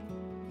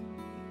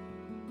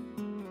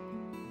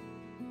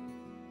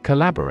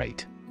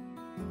 Collaborate.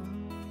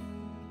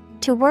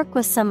 To work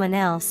with someone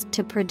else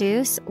to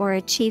produce or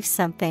achieve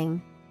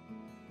something.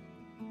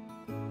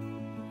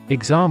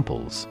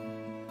 Examples: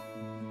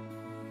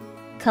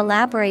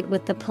 Collaborate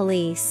with the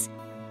police.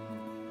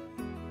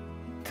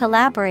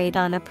 Collaborate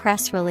on a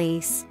press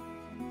release.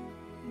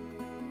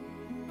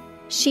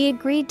 She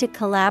agreed to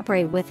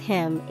collaborate with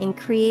him in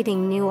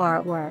creating new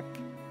artwork.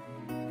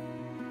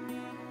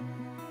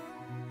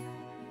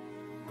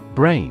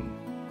 Brain.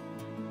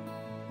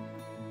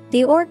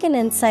 The organ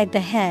inside the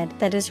head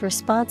that is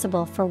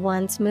responsible for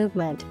one's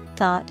movement,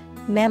 thought,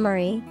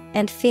 memory,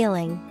 and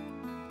feeling.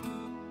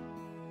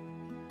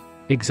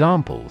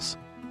 Examples: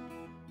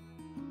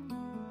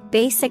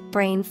 Basic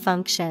brain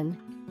function.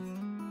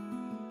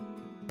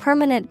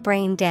 Permanent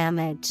brain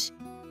damage.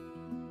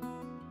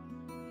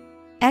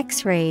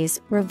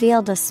 X-rays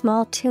revealed a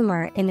small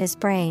tumor in his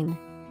brain.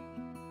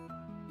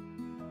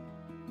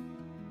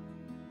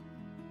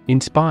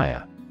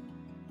 Inspire.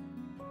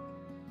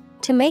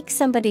 To make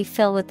somebody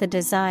feel with a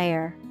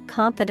desire,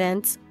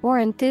 confidence, or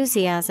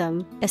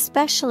enthusiasm,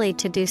 especially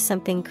to do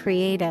something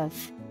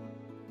creative.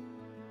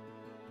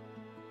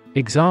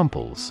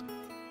 Examples: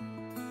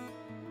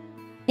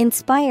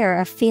 Inspire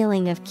a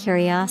feeling of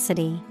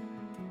curiosity.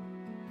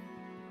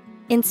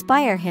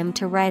 Inspire him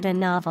to write a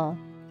novel.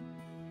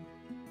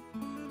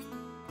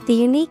 The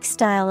unique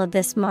style of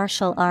this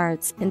martial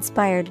arts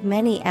inspired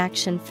many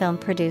action film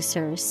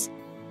producers.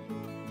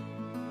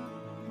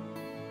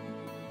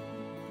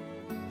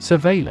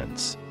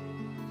 Surveillance.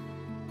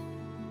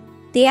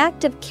 The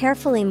act of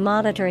carefully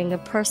monitoring a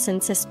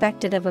person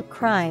suspected of a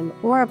crime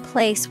or a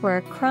place where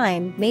a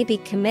crime may be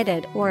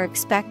committed or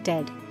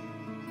expected.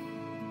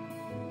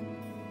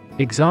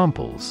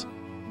 Examples: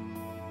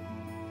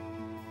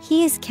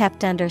 He is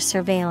kept under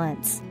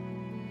surveillance.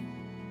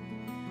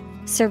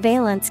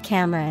 Surveillance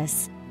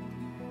cameras.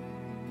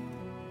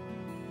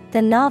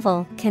 The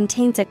novel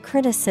contains a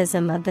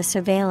criticism of the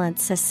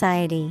surveillance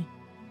society.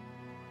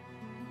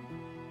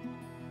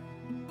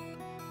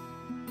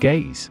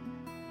 Gaze.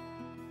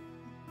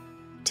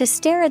 To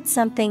stare at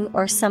something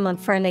or someone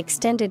for an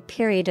extended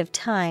period of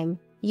time,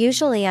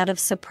 usually out of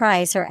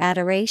surprise or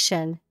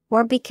adoration,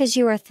 or because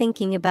you are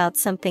thinking about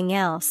something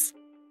else.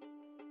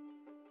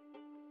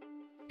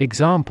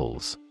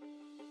 Examples: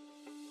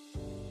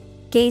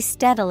 Gaze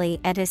steadily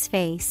at his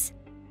face.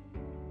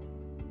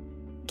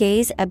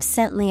 Gaze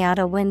absently out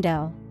a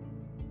window.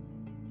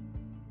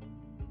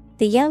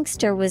 The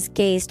youngster was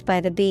gazed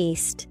by the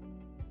beast.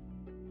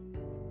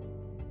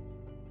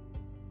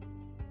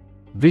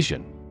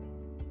 Vision.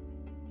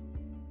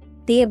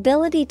 The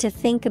ability to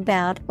think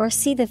about or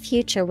see the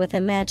future with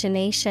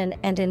imagination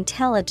and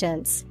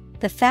intelligence,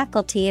 the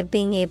faculty of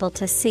being able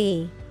to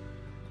see.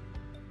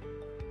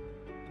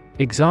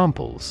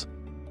 Examples: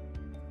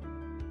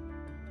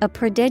 A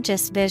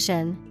prodigious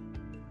vision.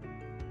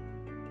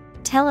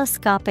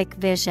 Telescopic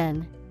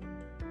vision.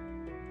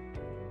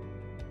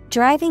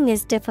 Driving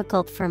is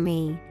difficult for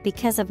me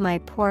because of my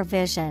poor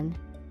vision.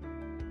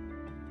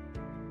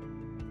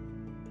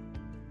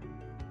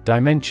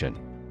 Dimension.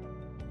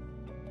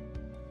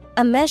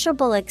 A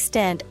measurable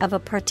extent of a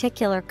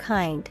particular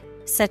kind,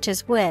 such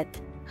as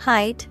width,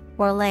 height,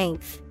 or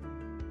length.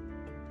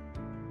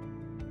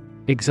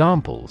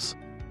 Examples: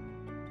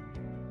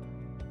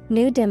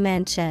 New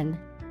dimension.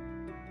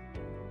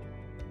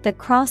 The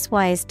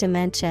crosswise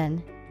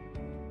dimension.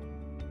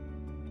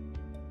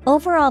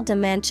 Overall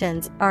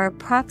dimensions are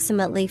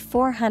approximately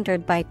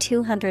 400 by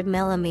 200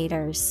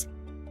 millimeters.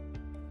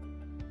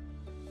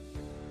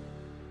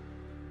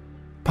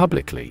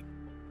 Publicly.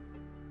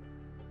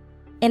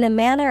 In a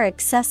manner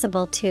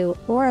accessible to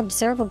or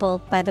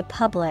observable by the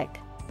public,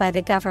 by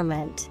the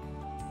government.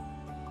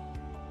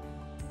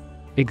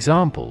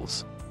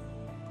 Examples: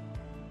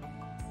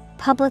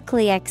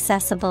 Publicly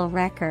accessible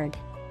record.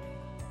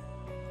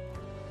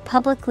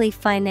 Publicly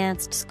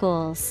financed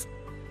schools.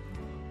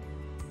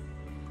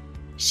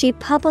 She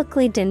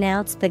publicly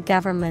denounced the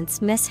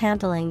government's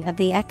mishandling of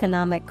the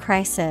economic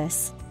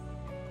crisis.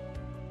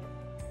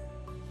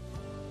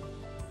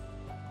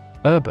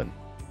 Urban.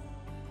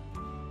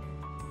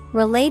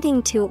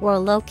 Relating to or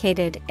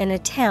located in a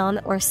town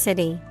or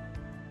city.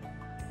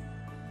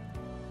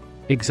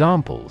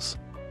 Examples: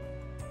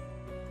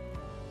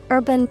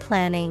 Urban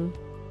planning.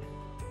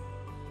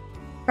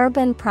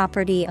 Urban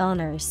property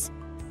owners.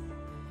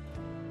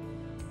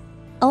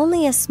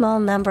 Only a small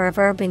number of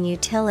urban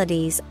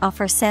utilities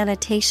offer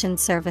sanitation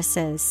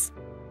services.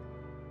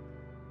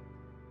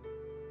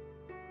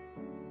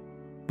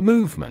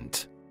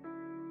 Movement.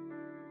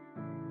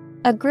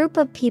 A group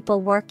of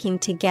people working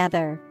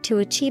together to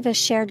achieve a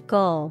shared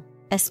goal,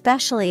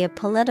 especially a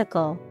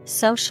political,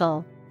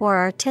 social, or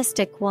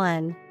artistic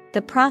one,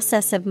 the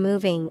process of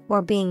moving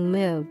or being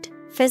moved,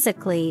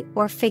 physically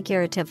or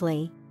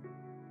figuratively.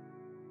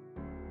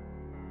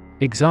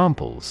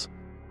 Examples: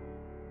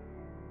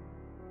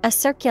 A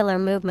circular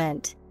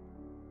movement.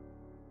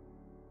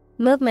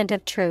 Movement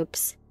of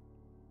troops.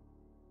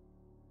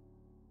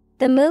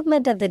 The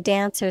movement of the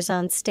dancers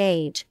on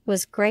stage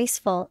was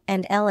graceful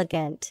and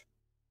elegant.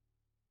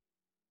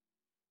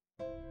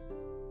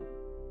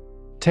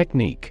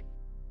 Technique.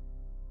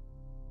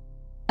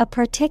 A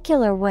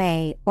particular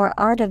way or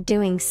art of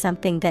doing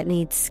something that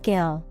needs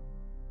skill.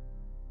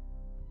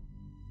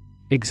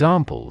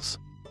 Examples: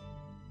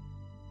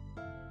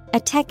 A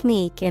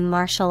technique in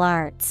martial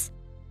arts.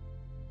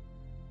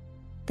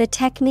 The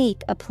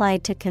technique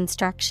applied to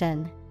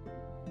construction.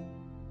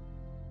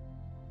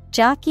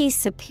 Jockey's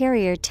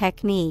superior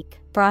technique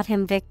brought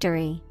him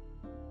victory.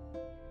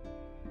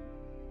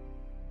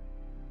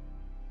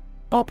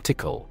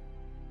 Optical.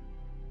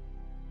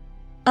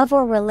 Of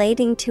or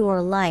relating to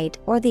or light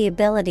or the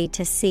ability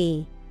to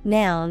see.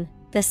 Noun,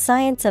 the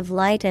science of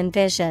light and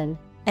vision,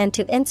 and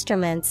to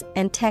instruments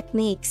and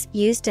techniques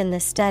used in the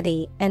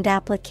study and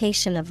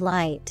application of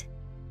light.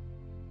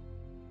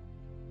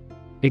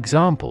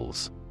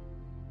 Examples: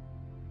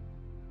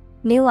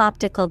 New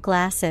optical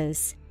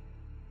glasses.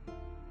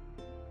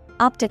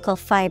 Optical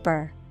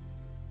fiber.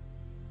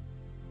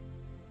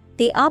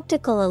 The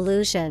optical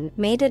illusion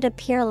made it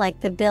appear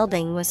like the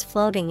building was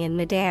floating in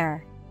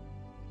midair.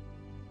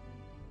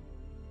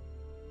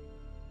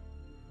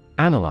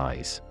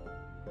 Analyze.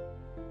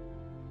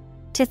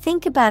 To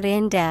think about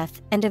in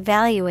depth and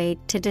evaluate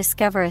to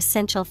discover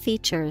essential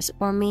features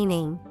or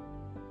meaning.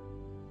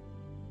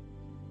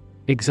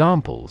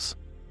 Examples: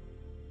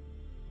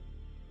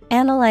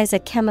 Analyze a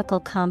chemical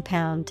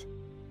compound.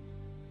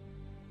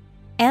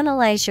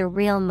 Analyze your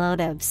real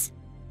motives.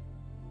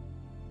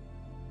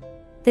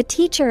 The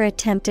teacher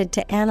attempted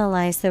to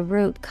analyze the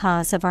root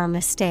cause of our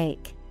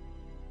mistake.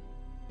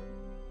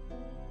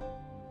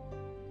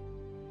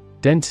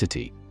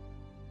 Density.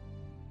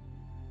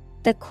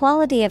 The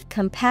quality of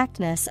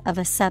compactness of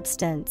a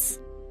substance.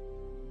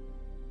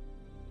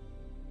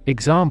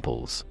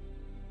 Examples: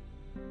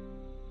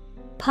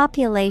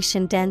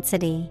 population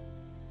density,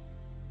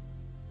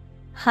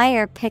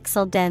 higher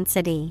pixel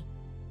density.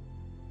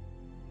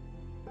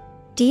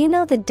 Do you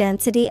know the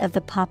density of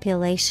the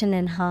population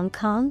in Hong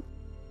Kong?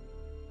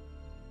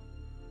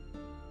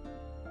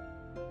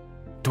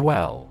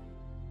 Dwell.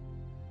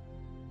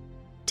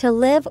 To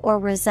live or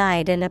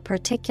reside in a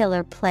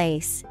particular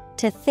place,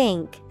 to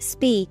think,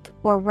 speak,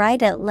 or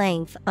write at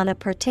length on a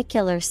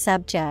particular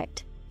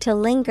subject, to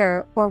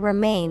linger or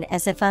remain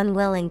as if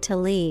unwilling to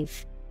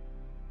leave.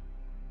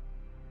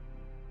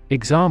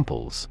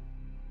 Examples: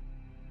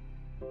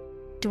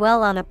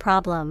 dwell on a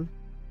problem,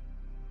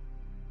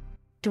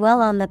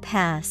 dwell on the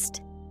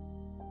past.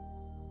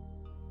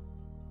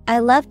 I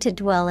love to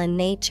dwell in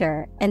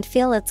nature and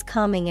feel its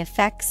calming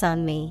effects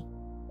on me.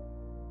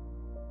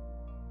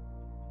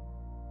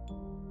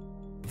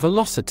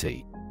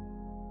 Velocity.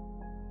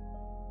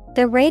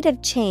 The rate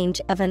of change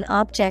of an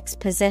object's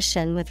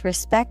position with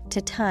respect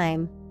to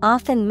time,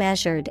 often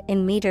measured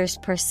in meters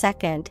per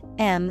second,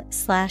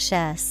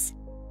 m/s.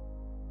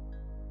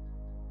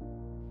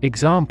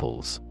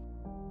 Examples: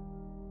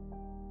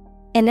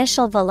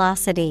 initial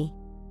velocity,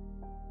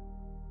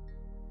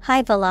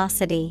 high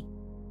velocity.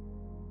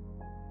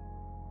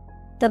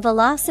 The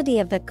velocity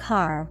of the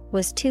car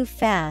was too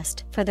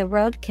fast for the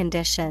road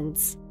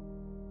conditions.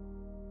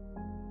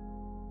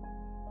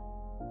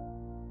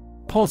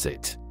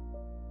 Posit.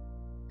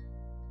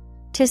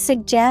 To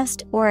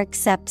suggest or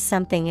accept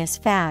something as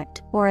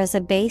fact or as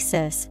a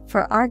basis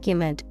for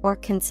argument or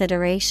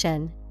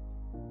consideration.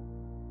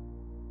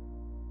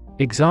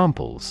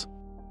 Examples: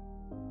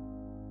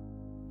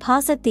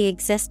 posit the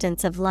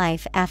existence of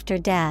life after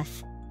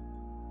death.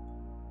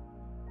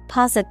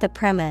 Posit the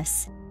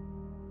premise.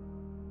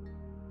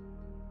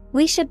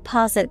 We should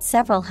posit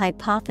several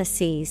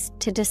hypotheses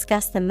to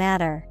discuss the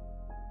matter.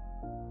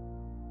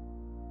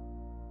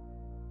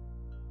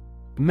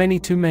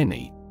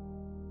 Many-to-many.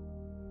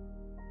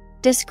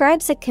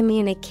 Describes a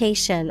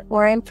communication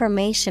or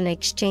information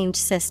exchange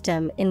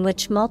system in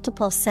which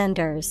multiple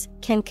senders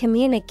can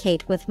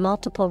communicate with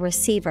multiple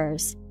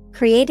receivers,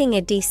 creating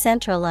a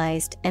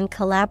decentralized and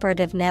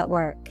collaborative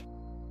network.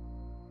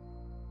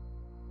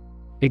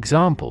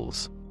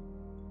 Examples: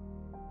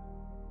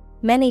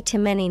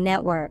 many-to-many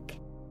network,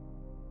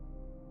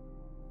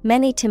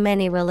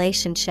 many-to-many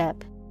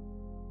relationship.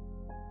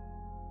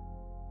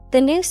 The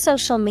new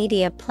social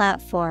media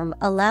platform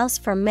allows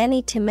for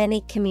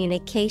many-to-many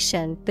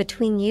communication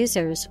between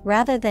users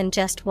rather than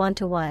just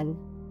one-to-one.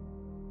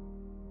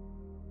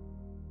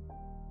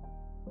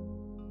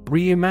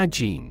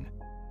 Reimagine.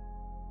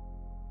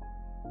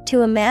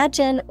 To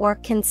imagine or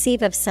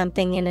conceive of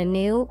something in a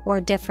new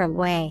or different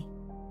way.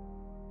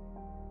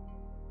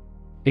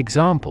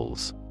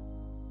 Examples: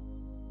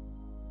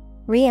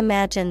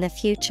 reimagine the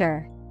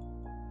future.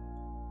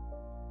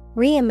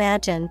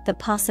 Reimagine the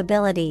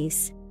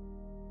possibilities.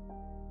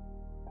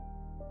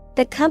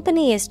 The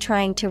company is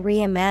trying to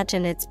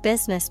reimagine its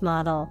business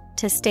model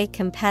to stay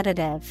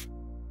competitive.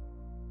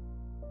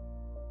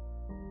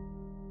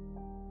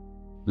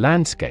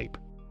 Landscape.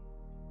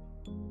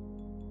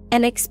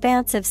 An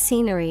expanse of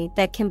scenery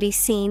that can be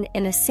seen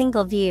in a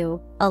single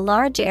view, a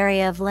large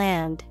area of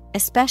land,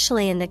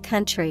 especially in the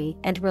country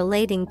and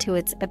relating to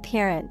its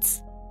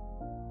appearance.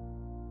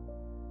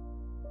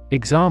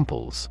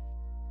 Examples: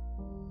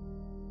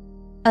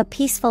 a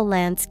peaceful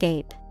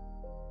landscape.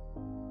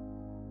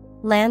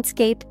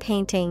 Landscape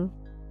painting.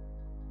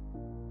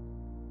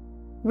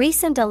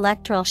 Recent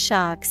electoral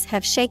shocks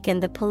have shaken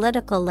the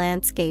political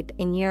landscape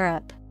in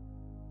Europe.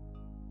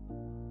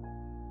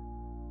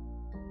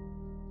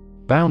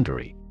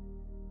 Boundary.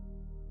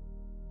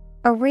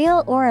 A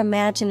real or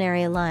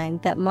imaginary line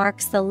that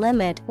marks the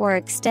limit or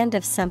extent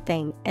of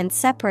something and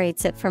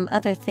separates it from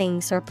other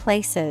things or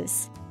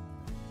places.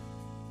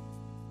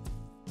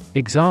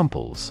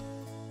 Examples: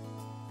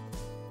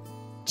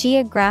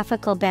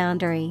 geographical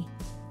boundary.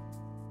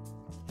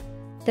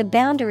 The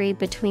boundary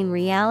between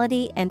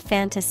reality and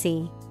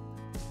fantasy.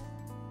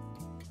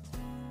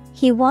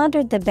 He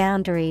wandered the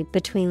boundary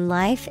between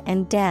life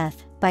and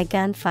death by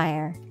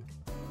gunfire.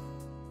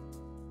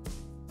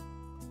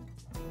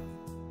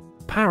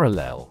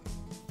 Parallel.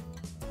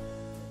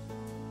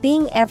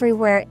 Being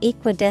everywhere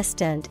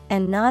equidistant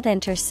and not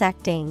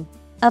intersecting,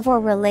 of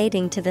or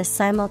relating to the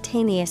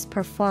simultaneous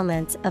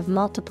performance of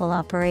multiple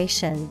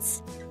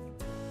operations.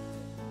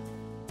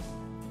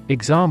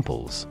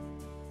 Examples: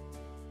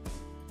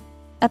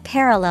 a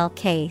parallel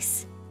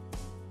case.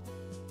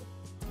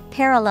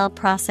 Parallel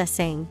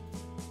processing.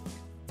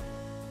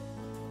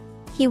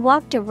 He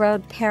walked a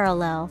road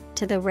parallel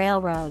to the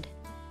railroad.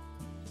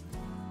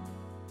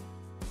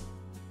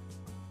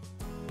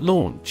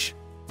 Launch.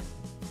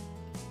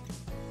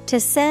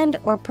 To send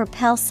or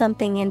propel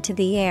something into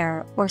the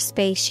air or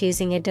space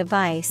using a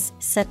device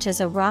such as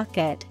a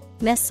rocket,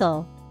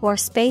 missile, or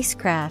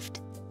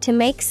spacecraft, to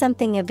make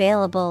something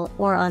available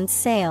or on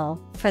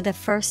sale for the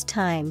first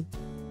time.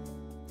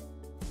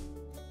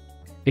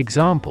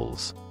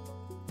 Examples: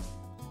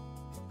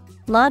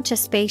 launch a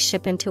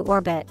spaceship into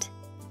orbit.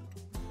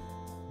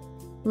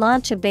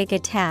 Launch a big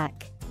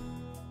attack.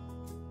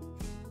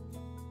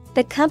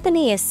 The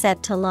company is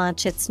set to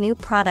launch its new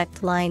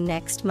product line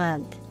next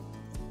month.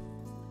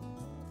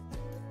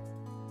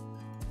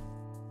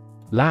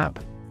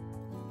 Lab.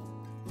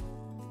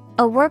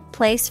 A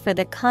workplace for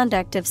the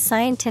conduct of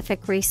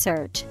scientific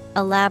research,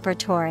 a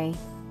laboratory.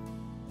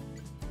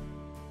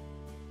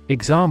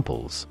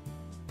 Examples: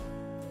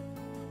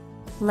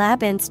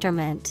 lab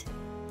instrument.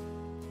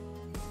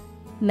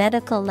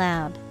 Medical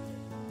lab.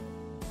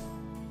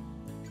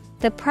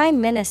 The Prime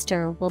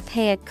Minister will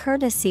pay a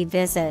courtesy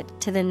visit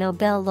to the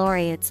Nobel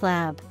laureate's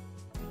lab.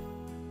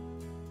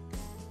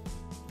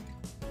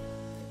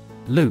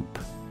 Loop.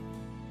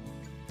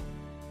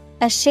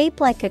 A shape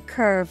like a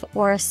curve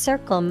or a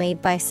circle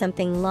made by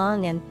something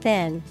long and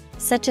thin,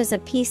 such as a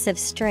piece of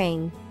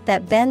string,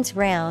 that bends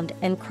round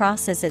and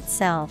crosses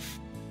itself.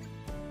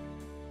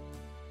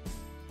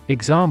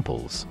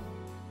 Examples: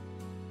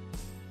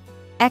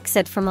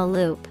 exit from a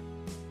loop.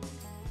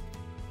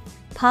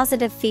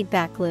 Positive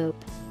feedback loop.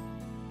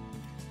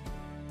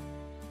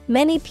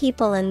 Many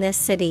people in this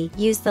city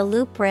use the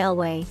loop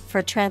railway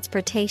for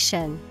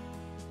transportation.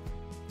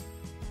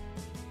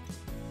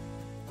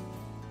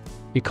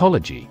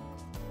 Ecology.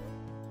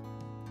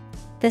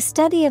 The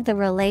study of the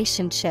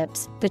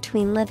relationships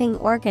between living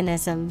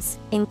organisms,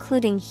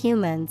 including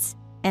humans,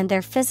 and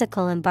their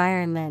physical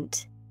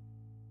environment.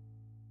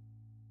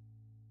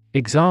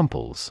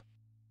 Examples: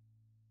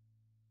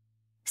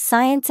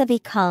 science of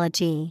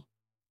ecology.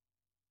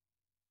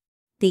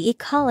 The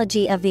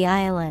ecology of the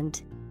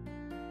island.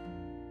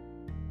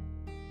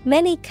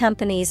 Many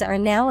companies are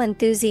now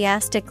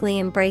enthusiastically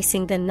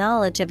embracing the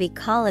knowledge of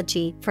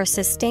ecology for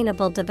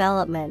sustainable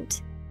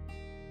development.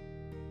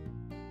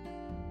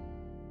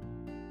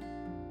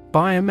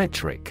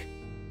 Biometric.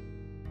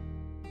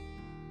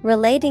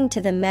 Relating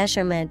to the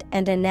measurement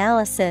and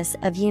analysis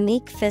of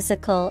unique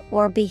physical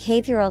or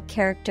behavioral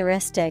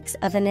characteristics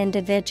of an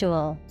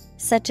individual,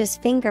 such as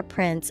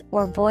fingerprints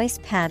or voice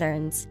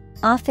patterns,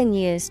 often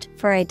used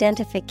for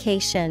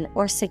identification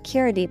or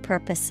security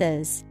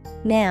purposes.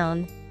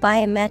 Noun,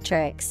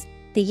 biometrics,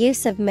 the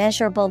use of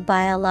measurable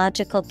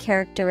biological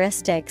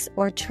characteristics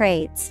or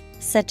traits,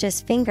 such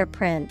as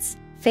fingerprints,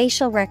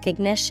 facial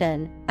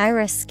recognition,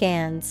 iris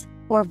scans,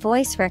 or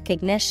voice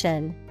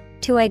recognition,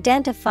 to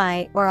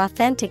identify or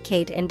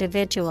authenticate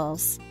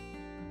individuals.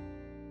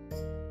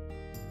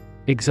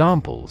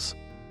 Examples: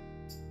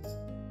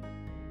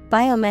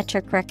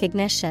 biometric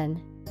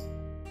recognition.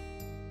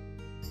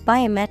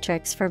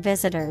 Biometrics for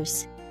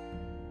visitors.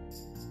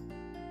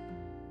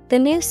 The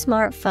new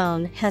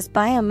smartphone has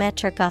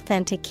biometric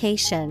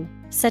authentication,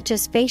 such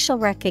as facial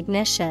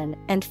recognition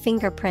and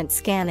fingerprint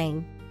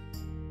scanning.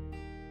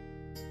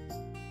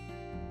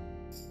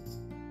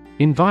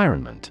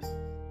 Environment.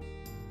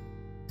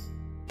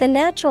 The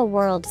natural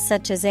world,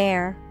 such as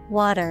air,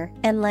 water,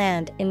 and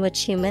land in which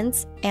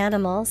humans,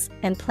 animals,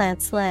 and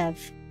plants live.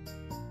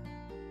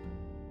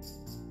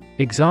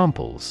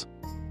 Examples: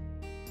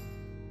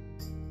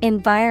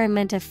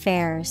 environment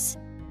affairs.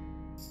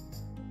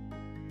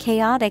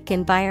 Chaotic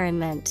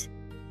environment.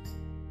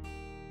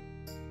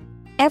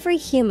 Every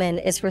human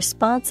is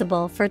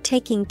responsible for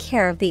taking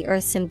care of the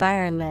Earth's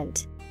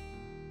environment.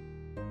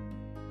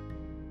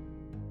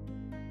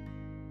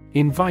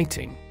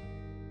 Inviting.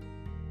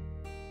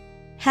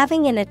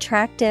 Having an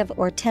attractive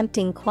or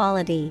tempting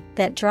quality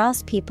that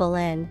draws people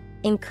in,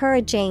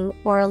 encouraging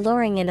or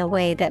alluring in a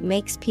way that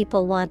makes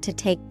people want to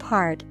take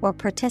part or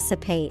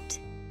participate.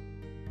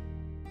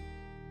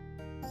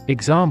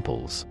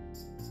 Examples: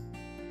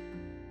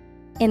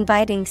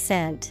 inviting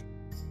scent.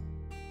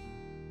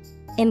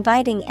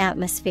 Inviting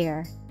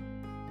atmosphere.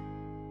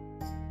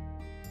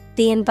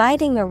 The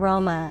inviting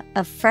aroma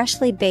of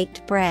freshly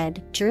baked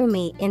bread drew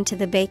me into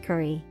the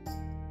bakery.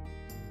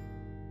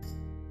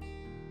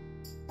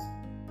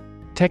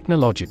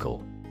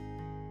 Technological.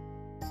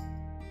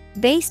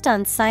 Based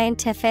on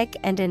scientific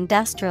and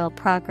industrial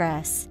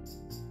progress.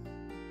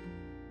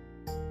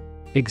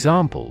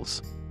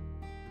 Examples: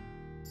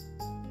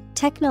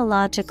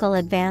 technological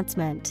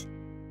advancement.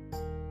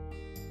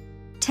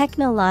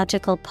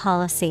 Technological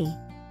policy.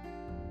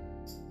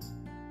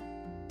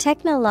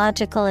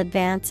 Technological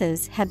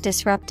advances have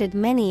disrupted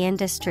many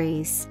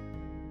industries.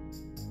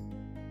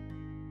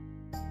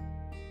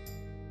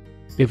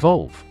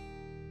 Evolve.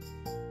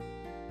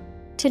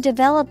 To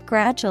develop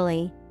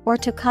gradually, or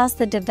to cause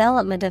the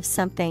development of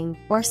something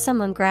or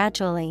someone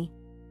gradually.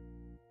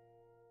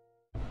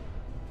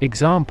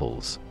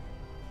 Examples: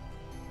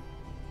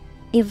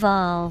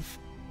 evolve.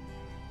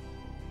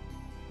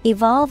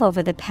 Evolve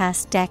over the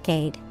past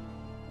decade.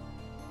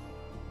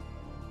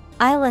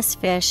 Eyeless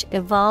fish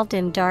evolved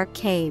in dark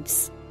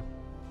caves.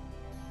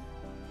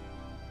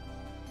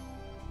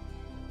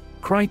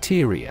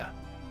 Criteria.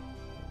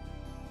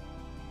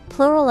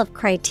 Plural of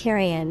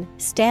criterion,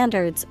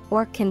 standards,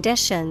 or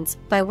conditions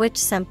by which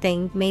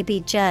something may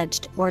be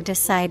judged or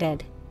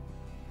decided.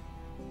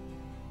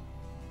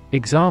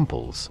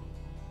 Examples: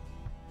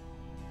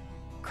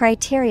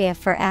 Criteria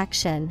for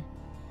action.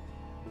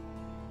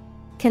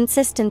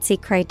 Consistency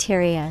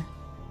criteria.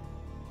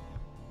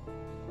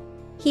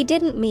 He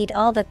didn't meet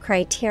all the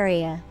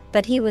criteria,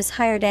 but he was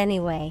hired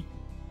anyway.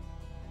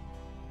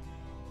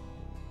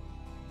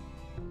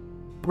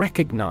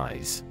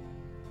 Recognize.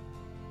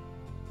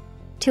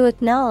 To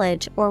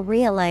acknowledge or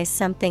realize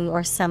something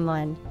or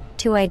someone,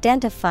 to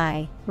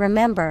identify,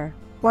 remember,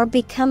 or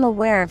become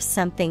aware of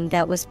something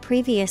that was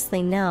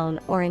previously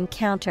known or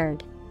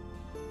encountered.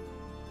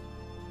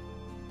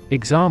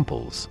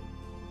 Examples.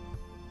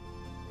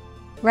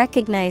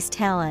 Recognize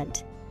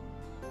talent.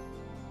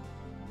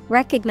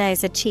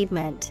 Recognize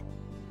achievement.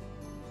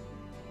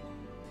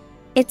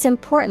 It's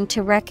important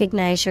to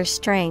recognize your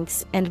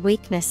strengths and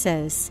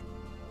weaknesses.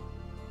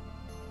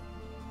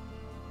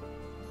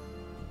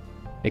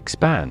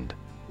 Expand.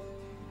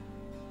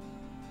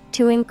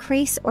 To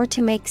increase or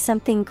to make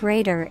something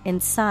greater in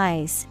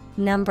size,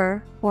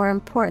 number, or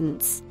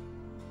importance.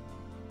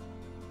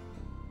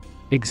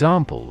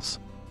 Examples.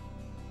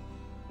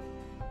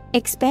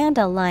 Expand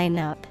a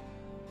lineup.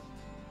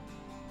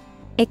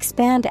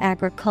 Expand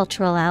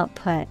agricultural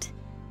output.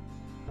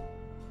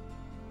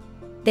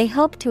 They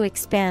hope to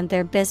expand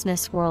their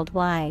business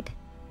worldwide.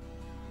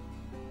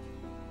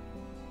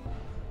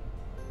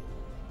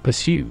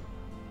 Pursue.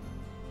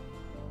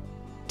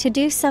 To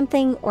do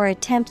something or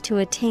attempt to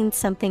attain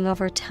something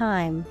over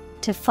time,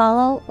 to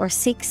follow or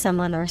seek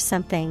someone or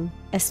something,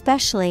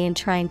 especially in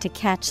trying to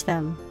catch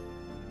them.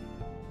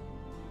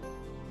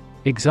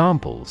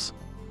 Examples.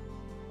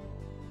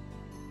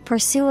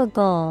 Pursue a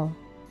goal.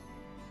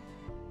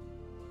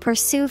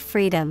 Pursue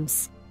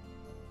freedoms.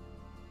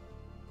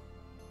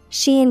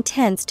 She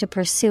intends to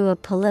pursue a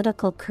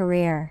political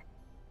career.